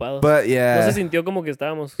muy ocupado. But No yeah, se sintió como que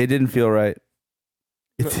estábamos. it didn't feel right.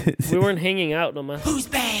 No, we weren't hanging out nomás. Who's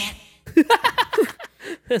bad?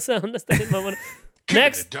 Esa onda está bien mamona.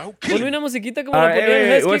 Next. Ponme una musiquita como All la right, ponía el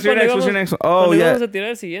wait, Husky what's your cuando next? What's your íbamos- next one? Oh, cuando yeah. íbamos a tirar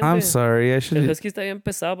el siguiente. I'm sorry. I El should. Husky está bien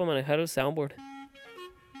pesado para manejar el soundboard.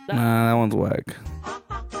 Nah, that one's whack.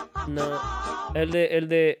 No. El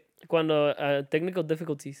de cuando technical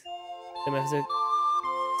difficulties. Se me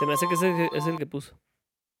hace que es el que puso.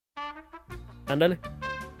 Ándale.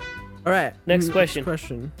 All right. Next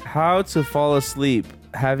question. How to fall asleep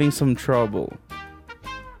having some trouble.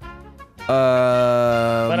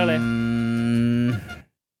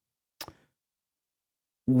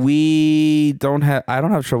 We don't have. I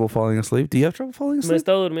don't have trouble falling asleep. Do you have trouble falling Me he asleep?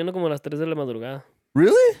 estado durmiendo como a las 3 de la madrugada.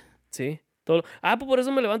 Really? Sí. Pues por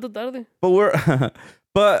eso me levanto tarde. But we're.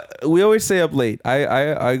 But we always stay up late.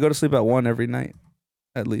 I go to sleep at 1 every night,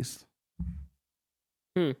 at least.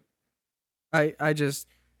 I just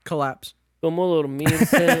collapse. ¿Cómo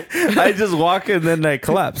dormirse? I just walk and then I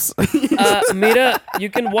collapse. Mira, you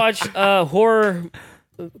can watch horror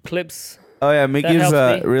clips. Oh yeah, Mickey's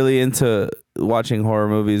helps me. really into watching horror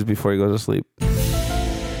movies before he goes to sleep.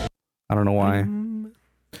 I don't know why.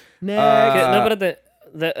 Next. No, espérate.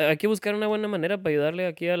 Hay que buscar una buena manera para ayudarle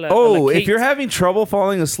aquí a la Oh, Kate. if you're having trouble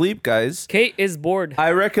falling asleep, guys, Kate is bored. I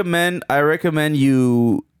recommend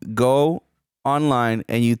you go online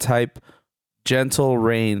and you type gentle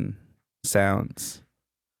rain sounds.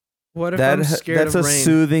 What if I'm scared that's of a rain?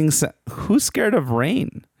 soothing sound. Who's scared of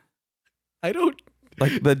rain? I don't.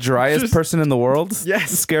 Like the driest Just- person in the world? Yes.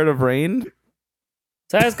 Scared of rain?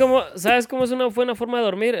 ¿Sabes cómo es una buena forma de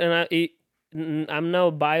dormir? I'm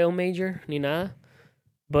no bio major ni nada.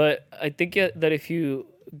 But I think that if you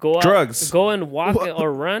go out, Drugs. go and walk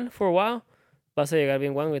or run for a while, vas a llegar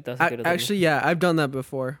bien guango y te vas a querer dormir. Actually, yeah, I've done that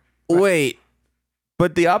before. Wait.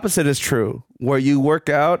 But the opposite is true, where you work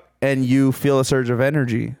out and you feel a surge of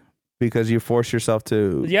energy because you force yourself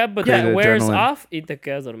to. Yeah, but create that wears adrenaline. off y te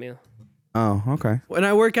quedas dormido. Oh, okay. When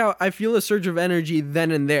I work out, I feel a surge of energy then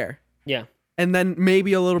and there. Yeah. And then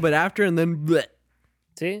maybe a little bit after, and then bleh.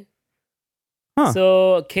 See? Huh.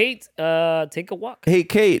 So, Kate, take a walk. Hey,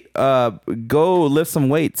 Kate, go lift some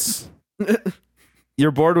weights.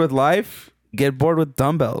 You're bored with life? Get bored with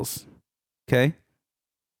dumbbells. Okay?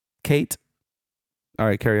 Kate? All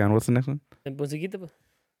right, carry on. What's the next one? Musiquita, pues.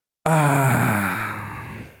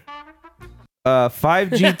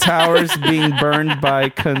 5G towers being burned by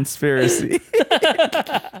conspiracy.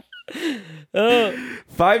 Oh,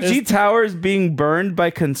 5G towers being burned by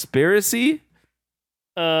conspiracy?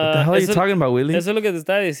 What the hell are you talking about, Willie? Eso es lo que te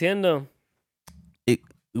estaba diciendo.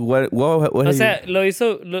 What O are sea, you...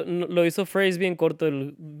 lo hizo phrase bien corto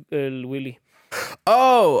el Willy.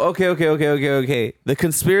 Oh, okay. The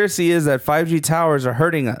conspiracy is that 5G towers are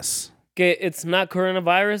hurting us. Que it's not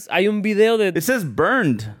coronavirus. Hay un video de It says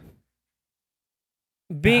burned.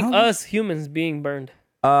 being How? us humans being burned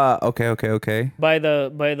Okay. by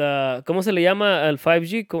the ¿cómo se le llama al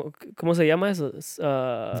 5G? ¿Cómo se llama eso?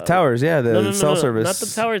 The towers, yeah, the no, cell service. Not the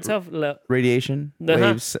tower itself. Radiation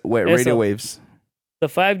Ajá. waves, radio Eso. waves. The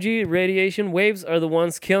 5G radiation waves are the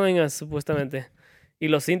ones killing us, supuestamente. Y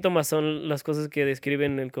los síntomas son las cosas que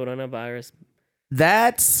describen el coronavirus.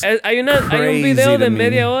 That's Hay un crazy video to de me.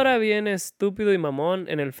 media hora bien estúpido y mamón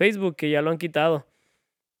en el Facebook que ya lo han quitado.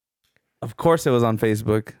 Of course it was on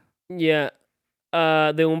Facebook. Yeah.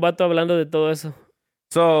 De un vato hablando de todo eso.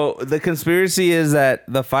 So the conspiracy is that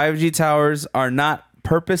the 5G towers are not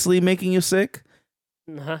purposely making you sick,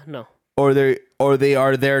 Ajá, no. or they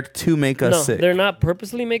are there to make us No, sick. they're not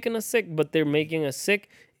purposely making us sick, but they're making us sick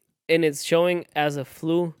and it's showing as a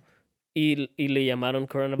flu y le llamaron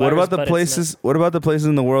coronavirus. What about the but it's places? What about the places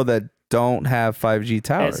in the world that don't have 5G not.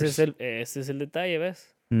 towers? Ese es el detalle,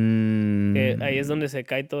 ¿ves? Mm, Que ahí es donde se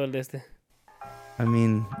cae todo el de este. I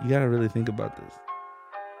mean, you gotta really think about this.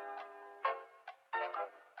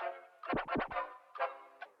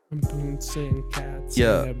 Boots and cats.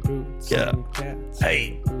 Yeah. Boots Yeah. and cats.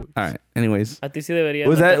 Hey. Boots. All right. Anyways, A ti sí debería.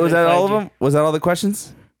 was that matarle all of 5G. them? Was that all the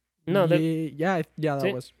questions? No, Yeah, that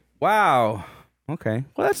Sí. was. Wow. Okay.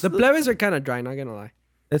 Well, that's The plebes are kind of dry, not gonna lie.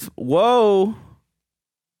 It's whoa.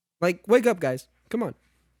 Like, wake up, guys. Come on.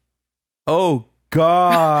 Oh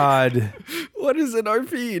God. What is in our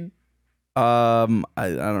feed? I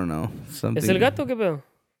don't know something. ¿Es el gato qué pedo?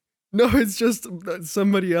 No, it's just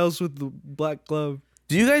somebody else with the black glove.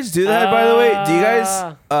 Do you guys do that, by the way? Do you guys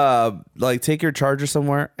Ah. like take your charger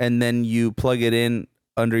somewhere and then you plug it in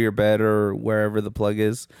under your bed or wherever the plug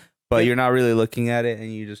is, but Sí. you're not really looking at it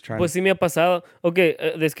and you just trying Pues to... sí me ha pasado. Ok,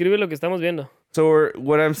 describe lo que estamos viendo. So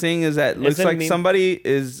what I'm seeing is that it looks el like meme. somebody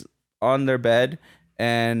is on their bed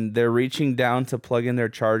and they're reaching down to plug in their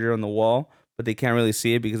charger on the wall, but they can't really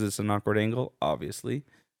see it because it's an awkward angle, obviously.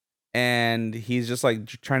 And he's just like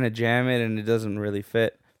trying to jam it and it doesn't really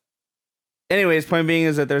fit. Anyways, point being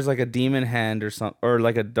is that there's like a demon hand or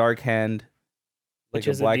like a dark hand, like Which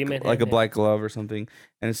a is a black demon like hand, a yeah. black glove or something,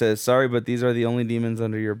 and it says, "Sorry, but these are the only demons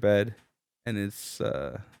under your bed," and it's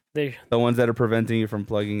There. the ones that are preventing you from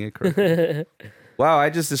plugging it correctly. Wow, I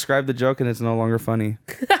just described the joke and it's no longer funny.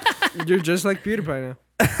 You're just like PewDiePie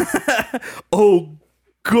now. Oh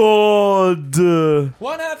God!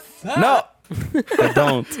 No, I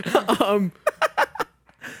don't.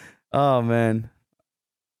 Oh man.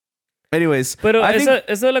 Anyways, Pero I think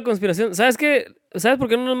eso de la conspiración, ¿sabes qué? ¿Sabes por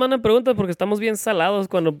qué no nos mandan preguntas? Porque estamos bien salados.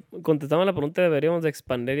 Cuando contestamos la pregunta deberíamos de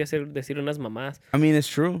expandir y decir unas mamás. I mean it's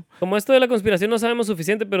true. Como esto de la conspiración no sabemos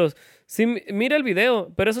suficiente, pero sí, mira el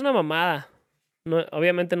video, pero es una mamada. No,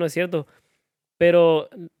 obviamente no es cierto. Pero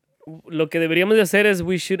lo que deberíamos de hacer es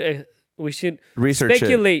we should Research it.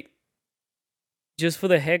 speculate. Just for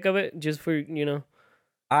the heck of it, just for,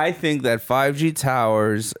 I think that 5G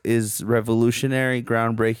towers is revolutionary,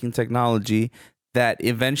 groundbreaking technology that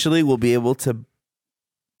eventually will be able to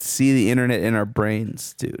see the internet in our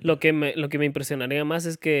brains, dude. Lo que me impresionaría más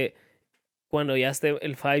es que cuando ya esté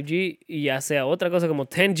el 5G y ya sea otra cosa como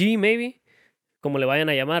 10G, maybe, como le vayan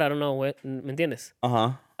a llamar, I don't know, ¿me entiendes?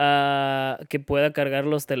 Uh-huh. Que pueda cargar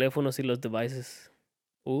los teléfonos y los devices.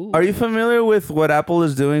 Are you familiar with what Apple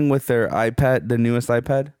is doing with their iPad, the newest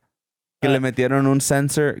iPad? Que le metieron un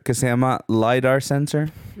sensor que se llama LiDAR sensor.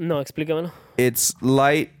 No, explícamelo. It's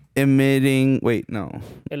light emitting. Wait, no.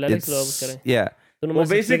 El Alex lo va a buscar. Yeah. Tú nomás Well,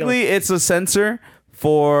 basically, explícame. it's a sensor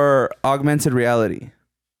for augmented reality.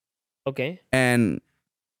 Ok. And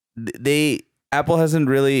Apple hasn't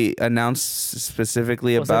really announced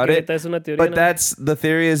specifically O sea, about que it. ahorita es una teoría. But nomás. the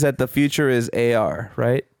theory is that the future is AR,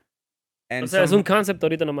 right? And O sea, es un concept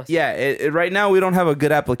ahorita nomás. yeah, right now we don't have a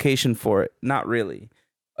good application for it. Not really.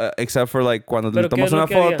 Except for like cuando Pero le ¿qué tomas es lo una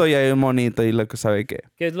que haría? foto y hay un monito y lo que sabe qué.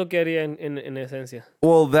 ¿Qué es lo que haría en esencia?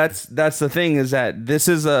 Well, that's the thing is that this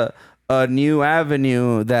is a new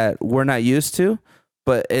avenue that we're not used to,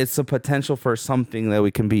 but it's a potential for something that we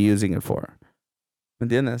can be using it for. ¿Me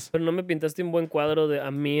entiendes? Pero no me pintaste un buen cuadro de a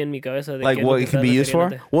mí en mi cabeza de Like qué es lo what que it can estás be used for?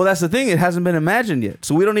 refiriéndote. Well, that's the thing. It hasn't been imagined yet.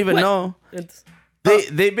 So we don't even What? know. Entonces,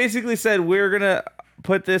 They basically said we're going to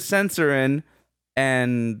put this sensor in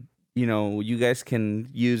and you guys can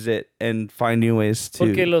use it and find new ways to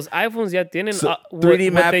porque los iPhones ya tienen 3D what they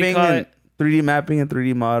mapping call and it. 3D mapping and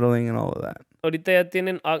 3D modeling and all of that. Ahorita ya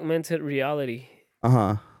tienen augmented reality.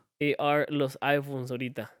 Uh-huh. AR los iPhones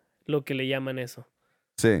ahorita. Lo que le llaman eso.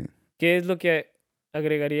 Sí. ¿Qué es lo que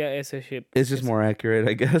agregaría ese chip? It's just more accurate,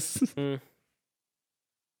 I guess. Mm.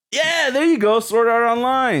 Yeah, there you go. Sword Art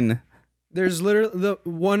Online. There's literally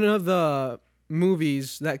one of the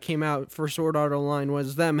movies that came out for Sword Art Online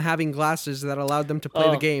was them having glasses that allowed them to play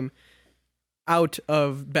the Oh. game out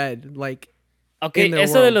of bed, like Ok, in their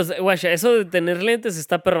eso de world. guacha, eso de tener lentes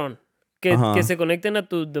está perrón. Que Ajá. se conecten a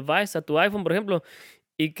tu device, a tu iPhone, por ejemplo,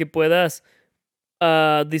 y que puedas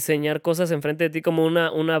diseñar cosas enfrente de ti como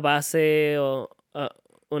una base o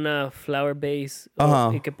una flower base.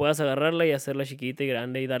 Ajá. Y que puedas agarrarla y hacerla chiquita y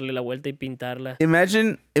grande y darle la vuelta y pintarla.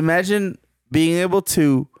 Imagine being able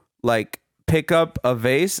to like pick up a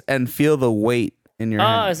vase and feel the weight in your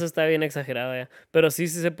hand. Eso está bien exagerado ya. Pero sí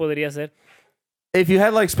se podría hacer. If you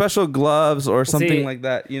had like special gloves or something Sí. like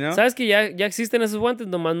that, ¿Sabes que ya existen esos guantes?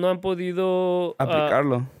 Nomás no han podido...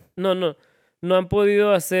 aplicarlo. No han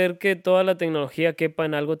podido hacer que toda la tecnología quepa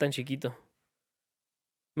en algo tan chiquito.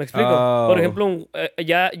 ¿Me explico? Oh. Por ejemplo,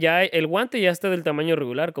 ya el guante ya está del tamaño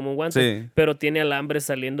regular, como un guante, Sí. pero tiene alambres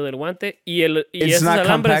saliendo del guante y It's esos not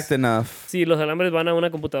alambres, compact enough. sí, los alambres van a una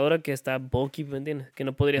computadora que está bulky, ¿me entiendes? Que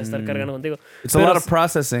no podría estar cargando contigo. It's a Pero lot of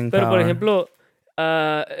processing Pero, por power. ejemplo,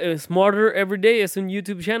 Smarter Everyday es un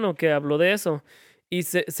YouTube channel que habló de eso. Y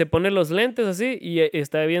se pone los lentes así y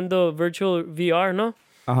está viendo Virtual VR, ¿no?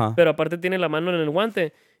 Uh-huh. Pero aparte tiene la mano en el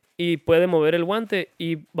guante y puede mover el guante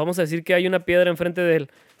y vamos a decir que hay una piedra enfrente de él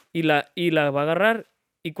y la va a agarrar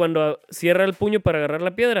y cuando cierra el puño para agarrar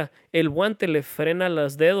la piedra, el guante le frena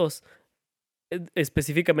los dedos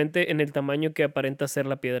específicamente en el tamaño que aparenta ser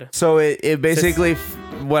la piedra. So it basically,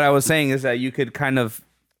 what I was saying is that you could kind of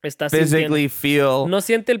Está physically feel no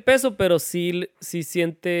siente el peso, pero sí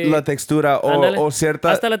siente la textura Ándale. o cierta...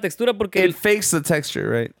 hasta la textura porque It fakes the texture,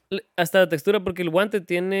 right? hasta la textura porque el guante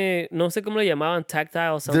tiene, no sé cómo le llamaban,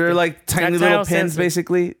 tactile something. They're like tiny Tactile little pins, sensor.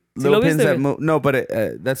 basically. ¿Sí Little lo pins viste, that güey? move. No, but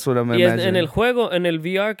that's what I'm Y imagining. en el juego, en el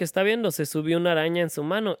VR que está viendo, se subió una araña en su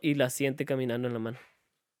mano y la siente caminando en la mano.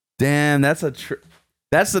 Damn, that's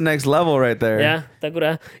that's the next level right there. Ya, está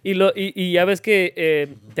curada. Y ya ves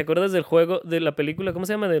que, ¿te acuerdas del juego, de la película, cómo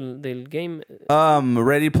se llama, del game?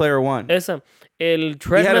 Ready Player One. Esa. El He had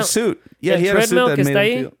treadmill. a suit. Yeah, el he had a suit treadmill that que made está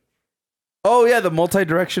him ahí. feel. Oh yeah, the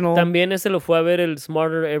multi-directional. También ese lo fue a ver el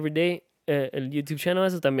Smarter Everyday, el YouTube channel,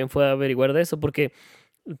 eso también fue a averiguar de eso, porque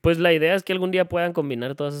pues la idea es que algún día puedan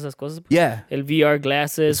combinar todas esas cosas. Yeah, El VR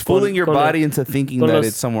glasses. it's fooling your con body into thinking con that los-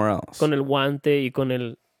 it's somewhere else. Con el guante y con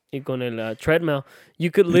el treadmill.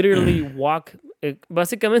 You could literally walk.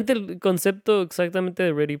 Básicamente el concepto exactamente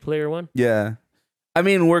de Ready Player One. Yeah, I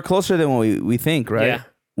mean we're closer than what we think, right? Yeah.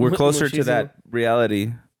 We're closer to Muchísimo. that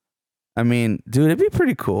reality. I mean, dude, it'd be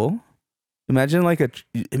pretty cool. Imagine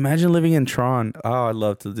imagine living in Tron. Oh, I'd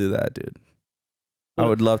love to do that, dude. I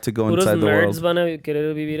would love to go Puros inside the nerds world. van a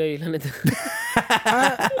querer vivir ahí, la neta.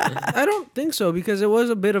 I don't think so because it was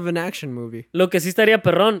a bit of an action movie. Lo que sí estaría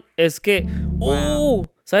perrón es que...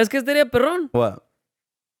 ¿Sabes qué estaría perrón? What?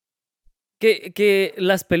 Que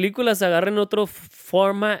las películas agarren otra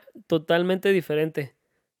forma totalmente diferente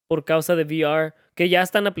por causa de VR, que ya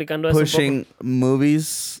están aplicando eso un poco. Pushing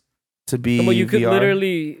movies to be Como you could VR.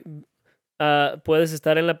 literally... puedes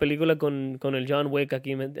estar en la película con el John Wick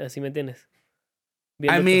aquí, así me entiendes. I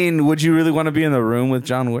Viendo mean, would you really want to be in the room with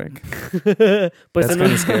John Wick? pues That's en un,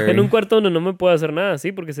 kinda scary. en un cuarto donde no me puedo hacer nada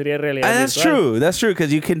así porque sería realidad And that's virtual. true. That's true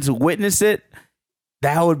because you can witness it.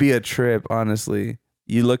 That would be a trip, honestly.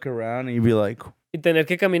 You look around and you'd be like, Y tener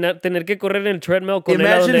que caminar, tener que correr en el treadmill con él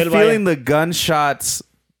a donde imagine él vaya. feeling the gunshots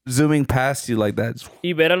zooming past you like that.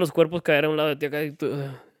 Y ver a los cuerpos caer a un lado de ti acá. Y tú,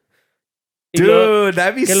 y luego Dude,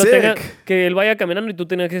 that'd be que, lo tenga, sick. que él vaya caminando y tú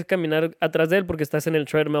tengas que caminar atrás de él porque estás en el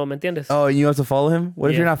treadmill, ¿me entiendes? Oh, and you have to follow him? What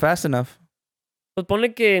if Yeah. you're not fast enough? Pues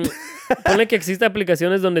ponle que existen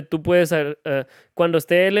aplicaciones donde tú puedes, cuando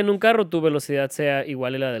esté él en un carro, tu velocidad sea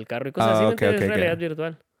igual a la del carro y cosas así, ¿me okay, entiendes? okay, Realidad okay.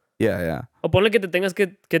 virtual. Yeah, yeah. O ponle que te tengas que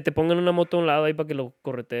te pongan una moto a un lado ahí para que lo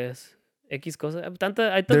corretees. X cosas. Hay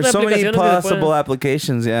tantas There's so many aplicaciones que, se possible pueden-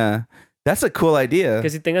 applications, yeah. That's a cool idea.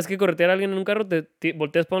 que si tengas que corretear a alguien en un carro, te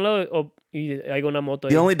volteas para un lado y hay una moto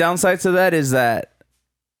ahí. The only downside to that is that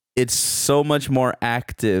it's so much more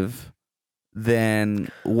active than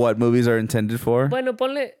what movies are intended for. Bueno,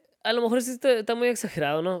 ponle, a lo mejor sí está muy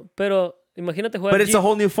exagerado, ¿no? Pero imagínate jugar But it's a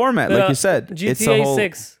whole new format, pero like you said. It's a GTA whole.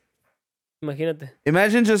 6. Imagínate.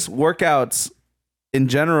 Imagine just workouts in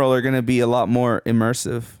general are going to be a lot more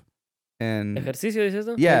immersive, and Ejercicio, dices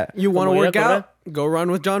tú. yeah, You want to Como ir a work correr. out? Go run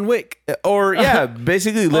with John Wick. or yeah,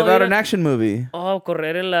 basically live Oh, out yeah. an action movie. Oh,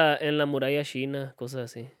 correr en la muralla china,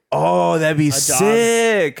 cosas así. Oh, that'd be jog.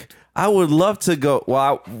 sick. I would love to go.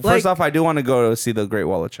 Well, first Like- off, I do want to go to see the Great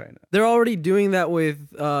Wall of China. They're already doing that with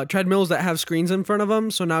treadmills that have screens in front of them.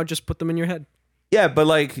 So now just put them in your head. Yeah, but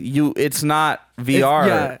like it's not VR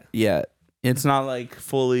yeah. yet. It's not like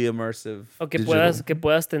fully immersive. O que digital.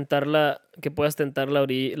 puedas tentar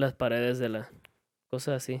las paredes de la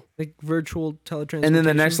cosa así. Like virtual teletransportation. And then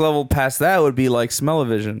the next level past that would be like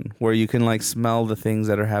smell-o-vision, where you can like smell the things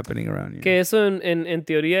that are happening around you. Que eso en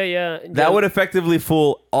teoría ya That would effectively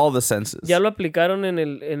fool all the senses. ya lo aplicaron en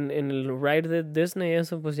el ride de Disney,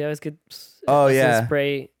 eso pues ya ves que Oh, ese yeah.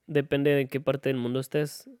 spray, depende de qué parte del mundo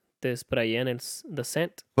estés, te sprayan the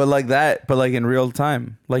scent. But like that, but like in real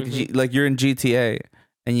time, like Mhm. like you're in GTA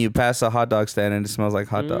and you pass a hot dog stand and it smells like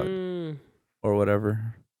hot dog Mm. or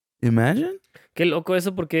whatever. Imagine. Qué loco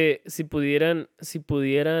eso porque si hubiera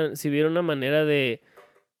una manera de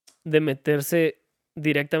meterse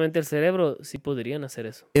directamente al cerebro, sí podrían hacer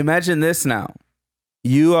eso. Imagine this now.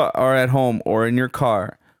 You are at home or in your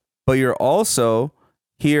car, but you're also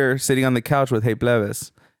here sitting on the couch with Hey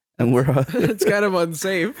Plebes. And we're It's kind of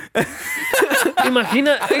unsafe.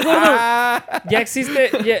 Imagina, gordo, ya existe.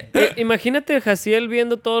 Imagínate Jaciel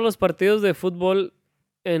viendo todos los partidos de fútbol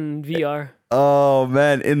en VR. Oh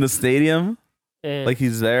man, in the stadium, Eh, like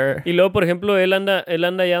he's there. y luego, por ejemplo, él anda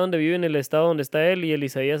allá donde vive, en el estado donde está él, y el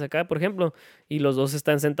Isaías acá, por ejemplo, y los dos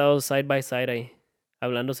están sentados side by side ahí,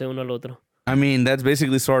 hablándose uno al otro. I mean, that's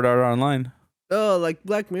basically Sword Art Online. Oh, like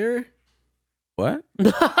Black Mirror? What?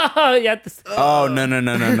 Ya te... Oh no.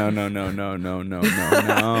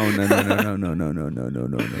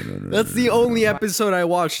 That's the only episode I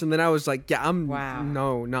watched, and then I was like, yeah,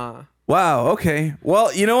 no, nah. Wow. Okay.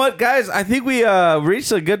 Well, you know what, guys? I think we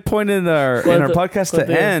reached a good point in our podcast to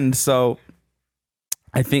end. So,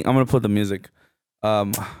 I think I'm gonna put the music. Ya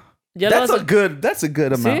lo That's vas a good. That's a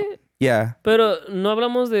good amount. ¿Sí? Yeah. Pero no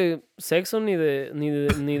hablamos de sexo ni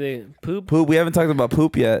de poop. Poop. We haven't talked about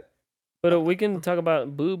poop yet. Pero we can talk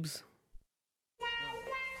about boobs.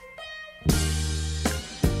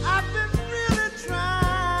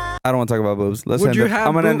 I don't want to talk about boobs. Let's Would end you it. have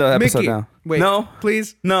I'm gonna end the episode Mickey, now. wait, No.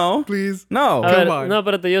 please, No. please. No. A ver, Come on. no,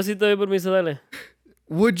 espérate, yo sí te doy permiso, dale.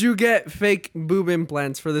 Would you get fake boob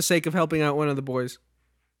implants for the sake of helping out one of the boys?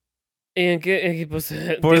 ¿Y en qué? Pues,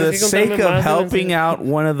 For tienes the que sake contarme of más de la helping enseñanza. out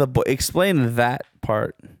one of the boys. Explain that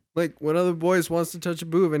part. Like one of the boys wants to touch a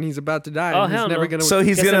boob and he's about to die. Oh, and he's hell never no. gonna. So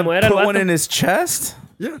he's Que se gonna muera el put one vato. in his chest?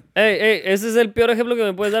 Yeah. Ey, ese es el peor ejemplo que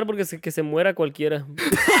me puedes dar porque que se muera cualquiera.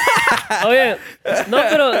 Oye, no,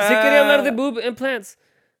 pero sí quería hablar de boob implants.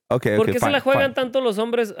 Okay, ¿Por okay, qué se fine, la juegan fine. tanto los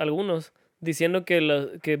hombres, algunos, diciendo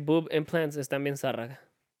que boob implants están bien zárraga?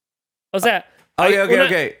 O sea, hay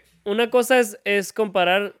Okay. una cosa es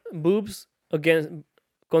comparar boobs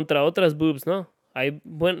contra otras boobs, ¿no? Hay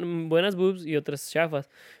buenas boobs y otras chafas.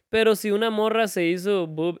 Pero si una morra se hizo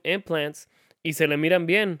boob implants y se le miran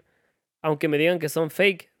bien, aunque me digan que son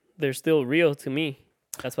fake, they're still real to me.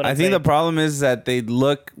 That's what I I'm think saying. the problem is that they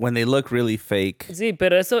look really fake. Sí,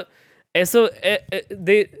 pero eso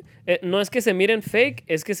no es que se miren fake,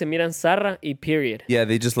 es que se miran zarra y period. Yeah,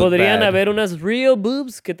 they just look Podrían bad. haber unas real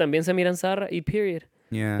boobs que también se miran zarra y period.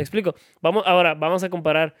 Yeah. ¿Me explico? Vamos a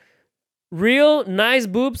comparar real nice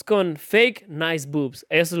boobs con fake nice boobs.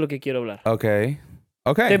 Eso es lo que quiero hablar. Okay. ¿Te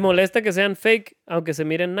Okay. molesta que sean fake aunque se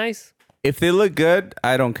miren nice? If they look good,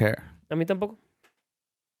 I don't care. A mí tampoco.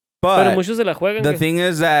 Pero But muchos se la juegan. the que- thing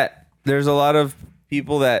is that there's a lot of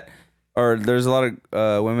people there's a lot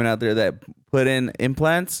of women out there that put in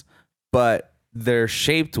implants, but they're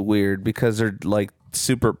shaped weird because they're like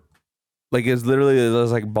super, like it's literally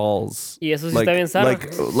those like balls. Y eso sí Like, está bien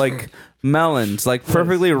zarra. like melons, like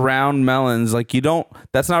perfectly round melons. Like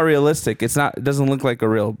that's not realistic. It doesn't look like a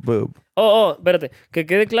real boob. Espérate. Que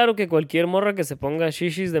quede claro que cualquier morra que se ponga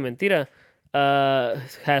shishis de mentira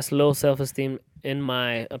has low self-esteem, in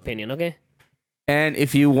my opinion, okay? And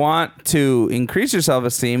if you want to increase your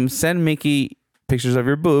self-esteem, send Mickey pictures of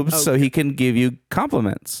your boobs so he can give you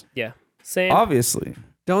compliments. Yeah. Same. Obviously.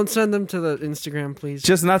 Don't send them to the Instagram, please.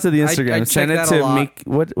 Just not to the Instagram. I Send check it that a to lot. Mickey.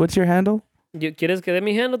 What's your handle? ¿Quieres que dé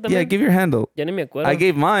mi handle también? Yeah, give your handle. Ya ni me acuerdo. I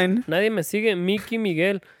gave mine. Nadie me sigue. Mickey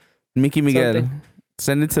Miguel. Mickey Miguel. Something.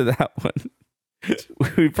 Send it to that one.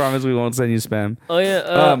 We promise we won't send you spam. Oye,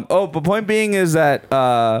 But point being is that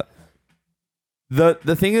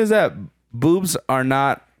the thing is that boobs are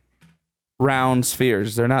not round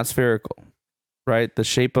spheres. They're not spherical. Right? The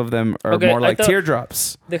shape of them are Okay, more I like thought-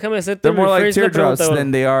 teardrops. déjame hacerte They're more like rephrase la teardrops pregunta,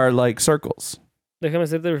 than they are like circles. Déjame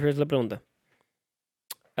hacerte rephrase la pregunta.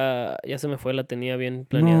 Ya se me fue, la tenía bien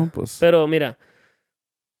planeada. No, pues. Pero mira,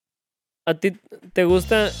 ¿a ti te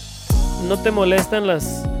gusta, no te molestan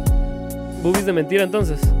las boobies de mentira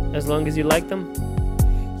entonces? As long as you like them.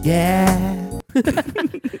 Yeah.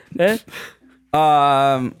 ¿Eh?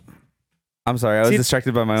 I'm sorry, I was Si-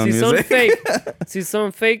 distracted by my own Si son music. fake, si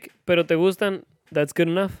son fake, pero te gustan, that's good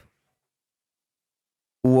enough.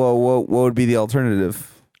 What would be the alternative?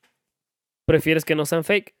 Prefieres que no sean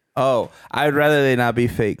fake. Oh, I'd rather they not be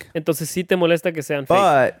fake. Entonces sí te molesta que sean fake.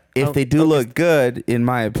 But if Oh, they do okay. look good, in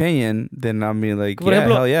my opinion, then I'll be like, Por yeah,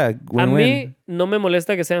 ejemplo, hell yeah, A win-win. mí no me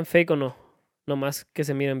molesta que sean fake o no. Nomás que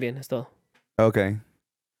se miren bien, es todo. Okay.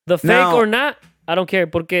 The fake Now- or not, I don't care.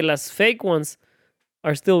 Porque las fake ones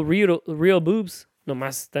are still real boobs.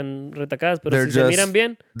 Nomás están retacadas. Pero They're si se just- miran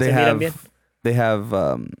bien, They se miran have bien. they have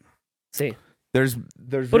Sí. there's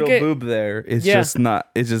Porque- real boob there. It's Yeah. just not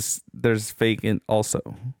it's just there's fake in also.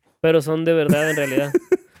 Pero son de verdad en realidad.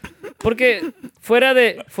 Porque fuera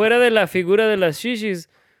de la figura de las shishis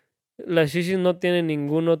no tienen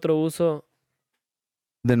ningún otro uso.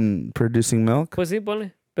 Then producing milk. Pues sí,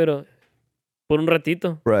 ponle. Pero Por un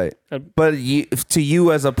ratito. Right. Al- But to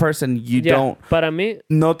you as a person, you Ya, don't. Para mí,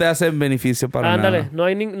 No te hace beneficio para ándale,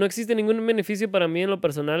 nada. no existe ningún beneficio para mí en lo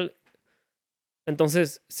personal.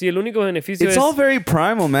 Entonces, si el único beneficio It's es... all very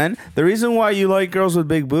primal, man. The reason why you like girls with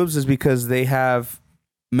big boobs is because they have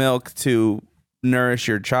milk to nourish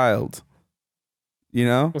your child. You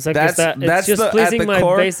know? O sea, que it's just pleasing my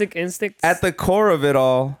basic instincts. At the core of it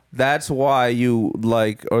all, that's why you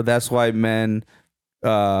like, or that's why men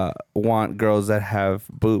want girls that have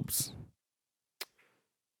boobs.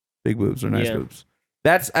 Big boobs or nice Yeah. boobs.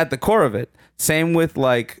 That's at the core of it. Same with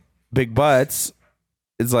like big butts.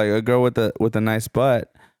 It's like a girl with a nice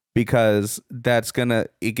butt because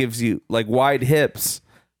it gives you like wide hips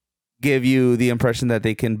give you the impression that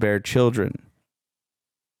they can bear children.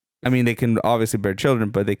 I mean, they can obviously bear children,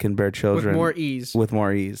 but they can bear children With more ease. with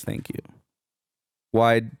more ease. Thank you.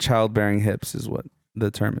 Wide childbearing hips is what the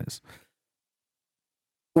term is.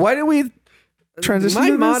 Why did we transition My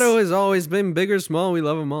to this? motto has always been big or small, we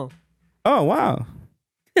love them all. Oh, wow.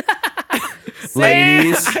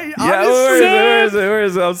 Ladies. I- Yeah, honestly- where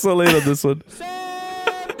is it? I'm so late on this one.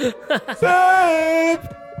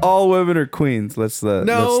 Sip. All women are queens. Let's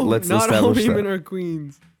No, let's not all establish women that. are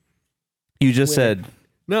queens. You just said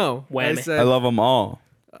No, I Whammy. said I love them all.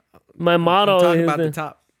 My motto talk is about de- the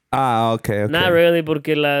top. Ah, okay. Not really,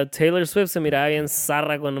 porque la Taylor Swift se miraba bien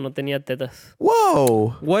zarra cuando no tenía tetas.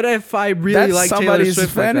 Whoa. What if I really That's like Taylor somebody's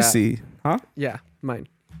Swift like that? fantasy. Huh? Yeah, mine.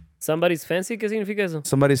 Somebody's fancy, ¿qué significa eso?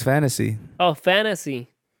 Somebody's fantasy. Oh, fantasy.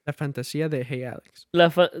 La fantasía de Hey Alex.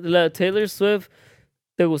 La Taylor Swift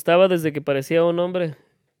te gustaba desde que parecía un hombre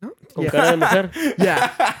No? con Yeah. cara de mujer.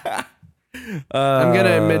 Yeah, I'm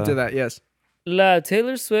gonna admit to that. Yes. La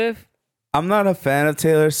Taylor Swift, I'm not a fan of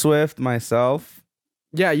Taylor Swift myself.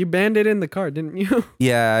 Yeah, you banned it in the car, didn't you?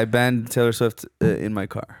 Yeah, I banned Taylor Swift in my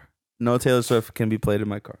car. No Taylor Swift can be played in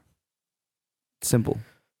my car. Simple.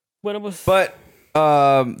 bueno, pues. But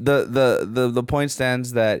the point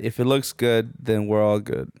stands that if it looks good, then we're all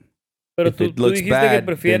good. Pero if it tú looks dijiste bad,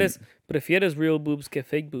 que prefieres real boobs que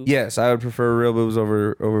fake boobs. Yes, I would prefer real boobs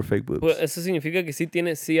over fake boobs. Pues eso significa que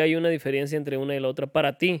sí hay una diferencia entre una y la otra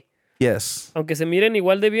para ti. Yes. Aunque se miren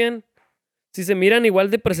igual de bien, si se miran igual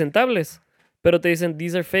de presentables, pero te dicen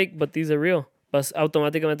these are fake but these are real, vas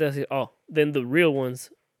automáticamente a decir, oh, then the real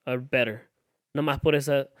ones are better. Nomás por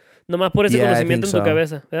ese Yeah, I conocimiento en think tu so.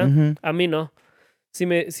 cabeza, ¿verdad? Mhm. A mí no. Si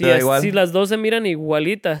 ¿Te da igual? las dos se miran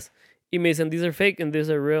igualitas y me dicen these are fake and these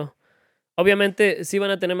are real, obviamente sí van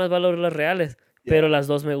a tener más valor las reales, pero las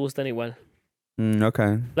dos me gustan igual.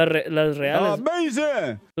 Okay. Las reales,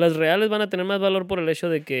 Amazing! las reales van a tener más valor por el hecho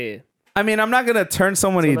de que I mean, I'm not gonna turn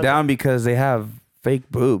somebody So that's- down because they have fake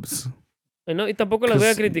boobs. no, y tampoco las voy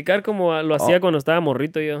a 'Cause- criticar como lo hacía cuando estaba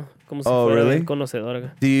morrito yo, como si Oh, fuera really? bien conocedor.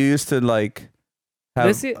 acá. Do you used to like have?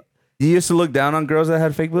 Deci- You used to look down on girls that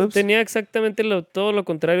had fake boobs? Tenía exactamente todo lo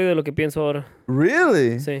contrario de lo que pienso ahora.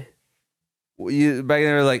 Really? Sí. You back then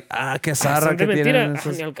you were like, qué zarra son que de mentira.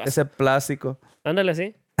 tienen Ni al caso. ese plástico. Ándale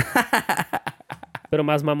así. Pero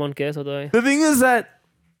más mamón que eso todavía. The thing is that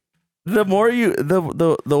the more you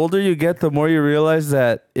the older you get, the more you realize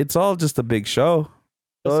that it's all just a big show.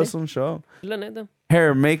 Pues Oh, sí. it's some show. La neta.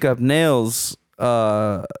 Hair, makeup, nails,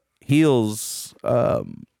 heels,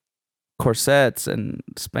 corsets and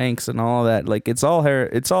Spanx and all that. Like it's all hair.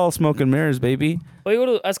 It's all smoke and mirrors, baby. Oye,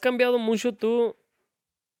 gordo, ¿has cambiado mucho tú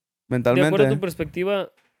de acuerdo a tu Mentalmente. perspectiva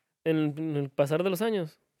en el pasar de los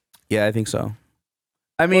años? Yeah, I think so.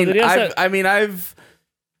 I mean, Podrías-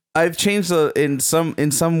 I've changed in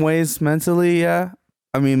some ways mentally. Yeah,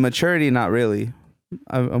 I mean maturity, not really.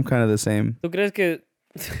 I'm kind of the same. ¿Tú crees que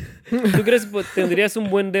tendrías un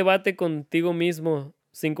buen debate contigo mismo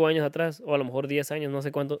 5 años atrás? O a lo mejor 10 años, no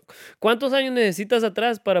sé cuánto. ¿Cuántos años necesitas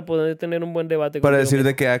atrás para poder tener un buen debate Para contigo decir mismo?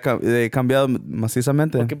 de que he cambiado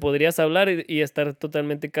macizamente. Porque podrías hablar y estar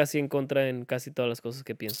totalmente casi en contra en casi todas las cosas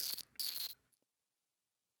que piensas.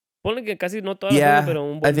 Ponle que casi no todas las Yeah, cosas, pero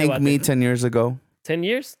un I buen think debate. me 10 years ago. 10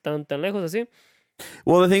 years, tan lejos así.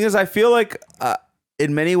 Well, the thing is, I feel like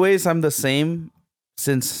in many ways I'm the same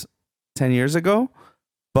since 10 years ago,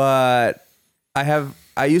 but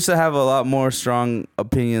I used to have a lot more strong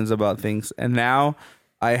opinions about things, and now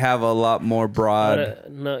I have a lot more broad. Ahora,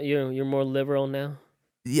 no, you're more liberal now.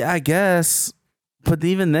 Yeah, I guess. But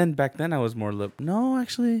even then, back then, I was more No,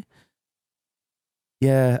 actually.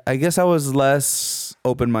 Yeah, I guess I was less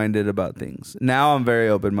open-minded about things. Now I'm very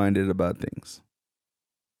open-minded about things.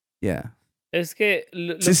 Yeah. Es que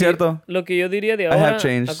Sí, cierto. lo que yo diría de have ahora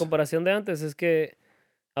changed. a comparación de antes es que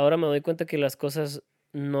ahora me doy cuenta que las cosas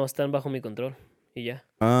no están bajo mi control y ya.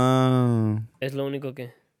 Oh. Es lo único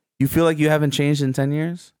que... You feel like you haven't changed in 10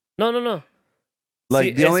 years? No.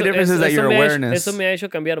 Like Sí, the only difference is that your me awareness. eso me ha hecho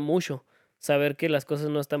cambiar mucho. Saber que las cosas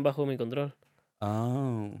no están bajo mi control.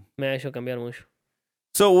 Oh. Me ha hecho cambiar mucho.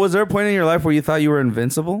 So was there a point in your life where you thought you were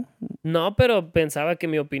invincible? No, pero pensaba que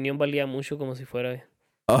mi opinión valía mucho como si fuera,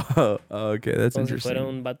 Oh, okay, that's como si fuera interesting.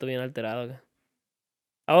 un vato bien alterado acá.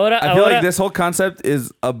 Ahora, I feel ahora, like this whole concept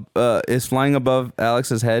is flying above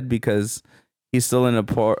Alex's head because he's still in a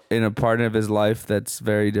part of his life that's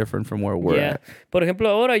very different from where we're yeah. at. Por ejemplo,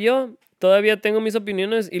 ahora yo todavía tengo mis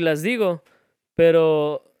opiniones y las digo,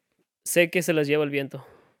 pero sé que se las lleva el viento.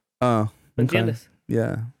 Oh, ¿Me okay. entiendes?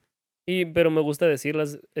 Yeah. Pero me gusta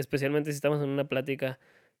decirlas, especialmente si estamos en una plática.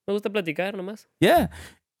 Me gusta platicar nomás. Yeah.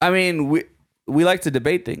 I mean, we like to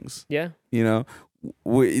debate things. Yeah. You know,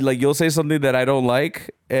 like you'll say something that I don't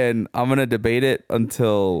like, and I'm gonna debate it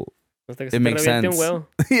until Hasta que se it te makes reviente un sense. huevo.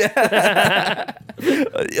 Yeah.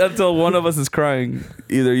 Until one of us is crying,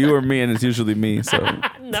 either you or me, and it's usually me. So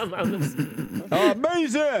No mames.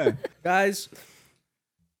 Amazing! Guys,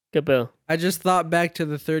 ¿Qué pedo? I just thought back to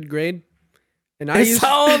the 3rd grade. And I used Esa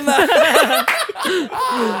onda.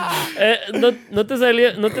 No te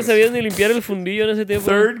sabías ni limpiar el fundillo en ese tiempo.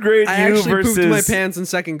 Third grade I you actually pooped my versus pants in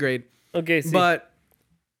 2nd grade. Okay, sí. But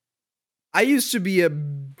I used to be a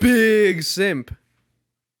big simp.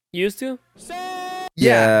 Used to?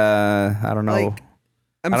 yeah. I don't know. Like,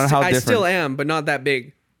 I don't know how I still different. am, but not that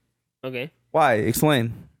big. Okay. Why?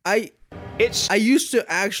 Explain. I used to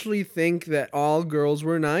actually think that all girls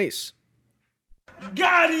were nice.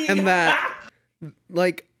 And that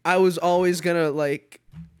like I was always gonna like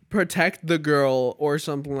protect the girl or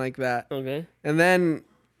something like that. Okay. And then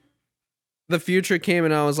the future came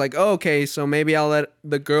and I was like, oh, okay, so maybe I'll let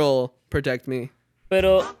the girl protect me.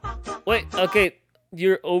 Pero, wait, okay.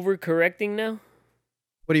 You're overcorrecting now?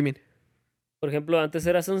 What do you mean? Por ejemplo, antes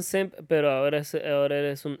eras un simp, pero ahora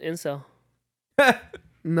eres un incel.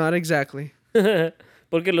 Not exactly.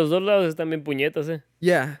 Porque los dos lados están bien puñetas, eh.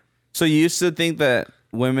 Yeah. So you used to think that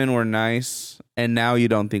women were nice, and now you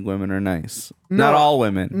don't think women are nice. No. Not all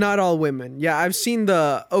women. Not all women. Yeah, I've seen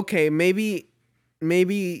the okay, maybe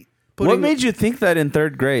What putting, made you think that in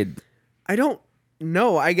 3rd grade? I don't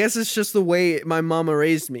know. I guess it's just the way my mama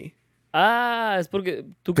raised me. Ah, es porque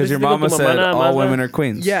tú Because your creciste con mama tu mamá said nada all más, women ¿verdad? are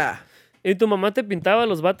queens. Yeah. ¿Y tu mamá te pintaba a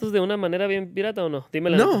los vatos de una manera bien pirata o no? Dime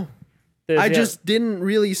la No. neta. Te I decía- just didn't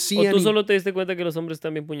really see O tú any. solo te diste cuenta que los hombres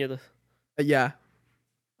están bien puñetas. Yeah.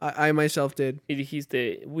 I myself did. Y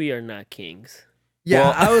dijiste, we are not kings. Yeah,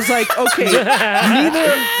 Well- I was like, okay,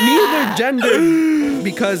 neither gender,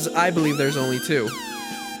 because I believe there's only 2.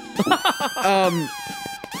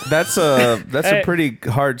 That's a Hey. pretty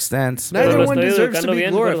hard stance. Neither lo one estoy deserves to educando be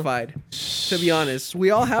bien, pero- glorified. To be honest,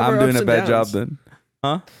 we all have I'm our doing ups a and bad job downs. then.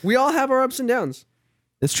 Huh? We all have our ups and downs,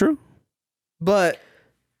 It's true. but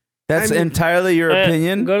That's I mean- entirely your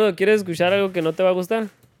opinion. Gordo, ¿quieres escuchar algo que no te va a gustar?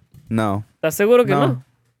 No. ¿Estás seguro que No. no?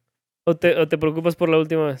 ¿O te preocupas por la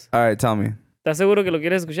última vez? All right, tell me. ¿Estás seguro que lo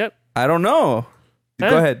quieres escuchar? I don't know. Go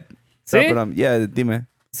Huh? ahead. ¿Sí? Drop it on- Yeah, dime.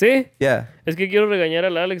 ¿Sí? Yeah. Es que quiero regañar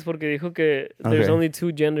al Alex porque dijo que there's Okay. only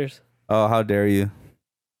 2 genders. Oh, how dare you?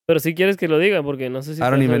 Pero si quieres que lo diga porque no sé si... I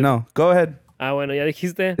don't estás even seguro. know. Go ahead. Ah, bueno, ya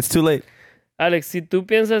dijiste. It's too late. Alex, si tú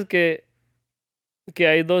piensas que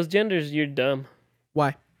hay 2 genders, you're dumb.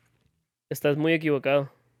 why? Estás muy equivocado.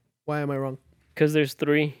 Why am I wrong? Because there's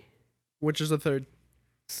 3. Which is the 3rd?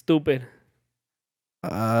 Stupid. So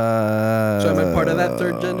am I part of that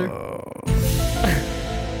 3rd gender?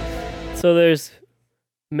 So there's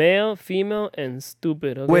male, female, and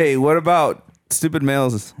stupid. Okay? Wait, what about stupid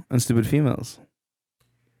males and stupid females?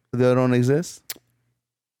 They don't exist?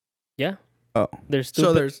 Yeah. Oh. There's stupid.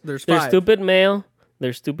 So there's there's 5. stupid male,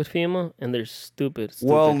 there's stupid female, and there's stupid.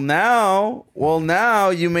 Well, now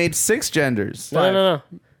you made 6 genders. No.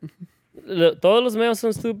 Todos los males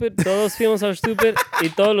son stupid, todos los females are stupid, y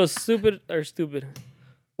todos los stupid are stupid.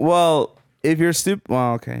 Well, if you're stupid,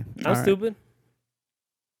 well, okay. I'm All right. stupid.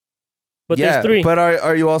 But Yeah, there's 3. but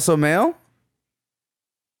are you also male?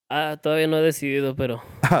 Todavía no he decidido, pero...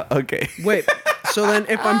 Okay. Wait. So then,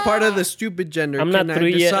 if I'm part of the stupid gender, I'm can not I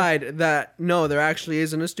 3 yet. decide that no, there actually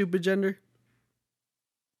isn't a stupid gender?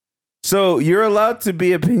 So you're allowed to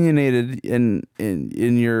be opinionated in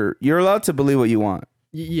you're allowed to believe what you want.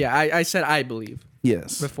 Yeah, I said I believe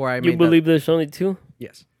Yes. before I You made believe there's only 2? that.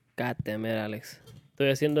 Yes. God damn it, Alex. Estoy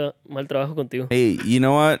haciendo mal trabajo contigo. Hey, you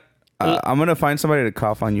know what? I'm gonna find somebody to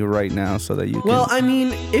cough on you right now so that you can. Well, I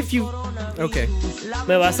mean, if you okay,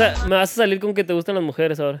 Me vas a salir con que te gustan las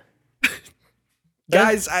mujeres ahora.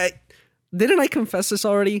 guys, I confess this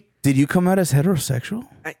already? Did you come out as heterosexual?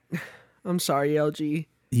 I'm sorry, LG.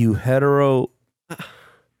 You hetero.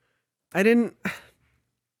 I didn't.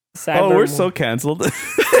 Oh, we're so canceled.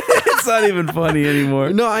 That's not even funny anymore.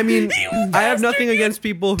 No, I mean, I have nothing against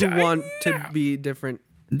people who want to be different.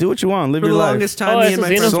 Do what you want. Live For the your life. longest time, Oh, me and my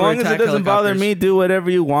eso sí, friends As were long as it attack doesn't bother helicopters. me, do whatever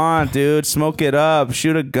you want, dude. Smoke it up.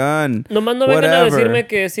 Shoot a gun. Nomás no vengan a Whatever. decirme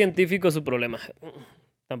que es científico su problema.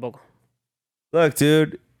 Tampoco. Look,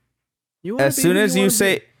 dude. You wanna As be soon who as you wanna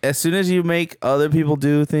say, be. as soon as you make other people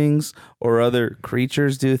do things or other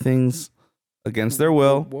creatures do things against their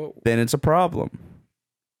will, Whoa. then it's a problem.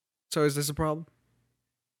 So is this a problem?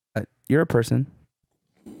 You're a person.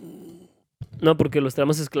 No, porque lo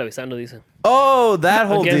estamos esclavizando, dice. Oh, that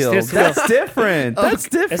whole Against deal. his will. That's different. That's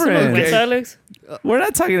 ¿Eso no different. cuenta, Alex? We're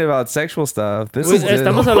not talking about sexual stuff. This Pues, is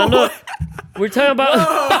estamos hablando... We're talking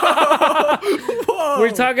about...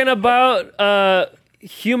 We're talking about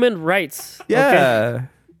human rights. Okay? Yeah.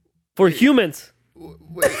 For humans.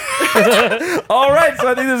 All right, so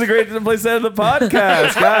I think this is a great place to end the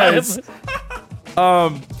podcast, guys.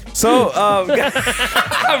 I'm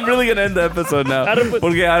really gonna end the episode now.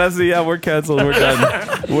 Porque ahora sí, yeah, we're canceled. We're done.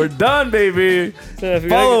 We're done, baby.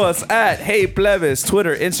 Follow us at Hey Plebes,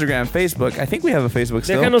 Twitter, Instagram, Facebook. I think we have a Facebook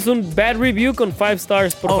still. Déjanos un bad review con 5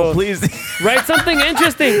 stars, por favor. Oh, please. Write something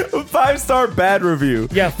interesting. 5-star bad review.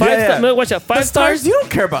 Yeah, 5 stars. No, watch out. 5 The stars. You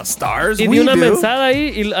don't care about stars. Y We di una do. mensada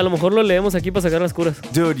ahí y a lo mejor lo leemos aquí para sacar las curas.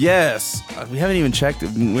 Dude, yes. We haven't even checked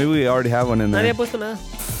it. Maybe we already have one in there. Nadie ha puesto nada.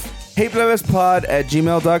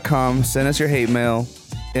 HatePlebespod@gmail.com. Send us your hate mail.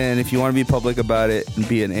 And if you want to be public about it and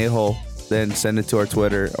be an a-hole, then send it to our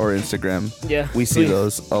Twitter or Instagram. Yeah, We see please.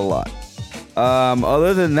 those a lot.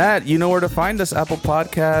 Other than that, you know where to find us. Apple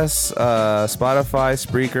Podcasts, Spotify,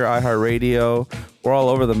 Spreaker, iHeartRadio. We're all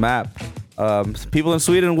over the map. People in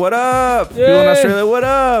Sweden, what up? People in Yay. Australia, what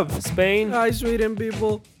up? Spain. Hi, Sweden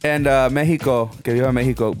people. And Mexico. Que viva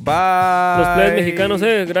Mexico. Bye. Los plebes mexicanos,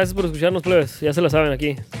 gracias por escucharnos, plebes. Ya se la saben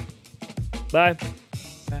aquí. Bye.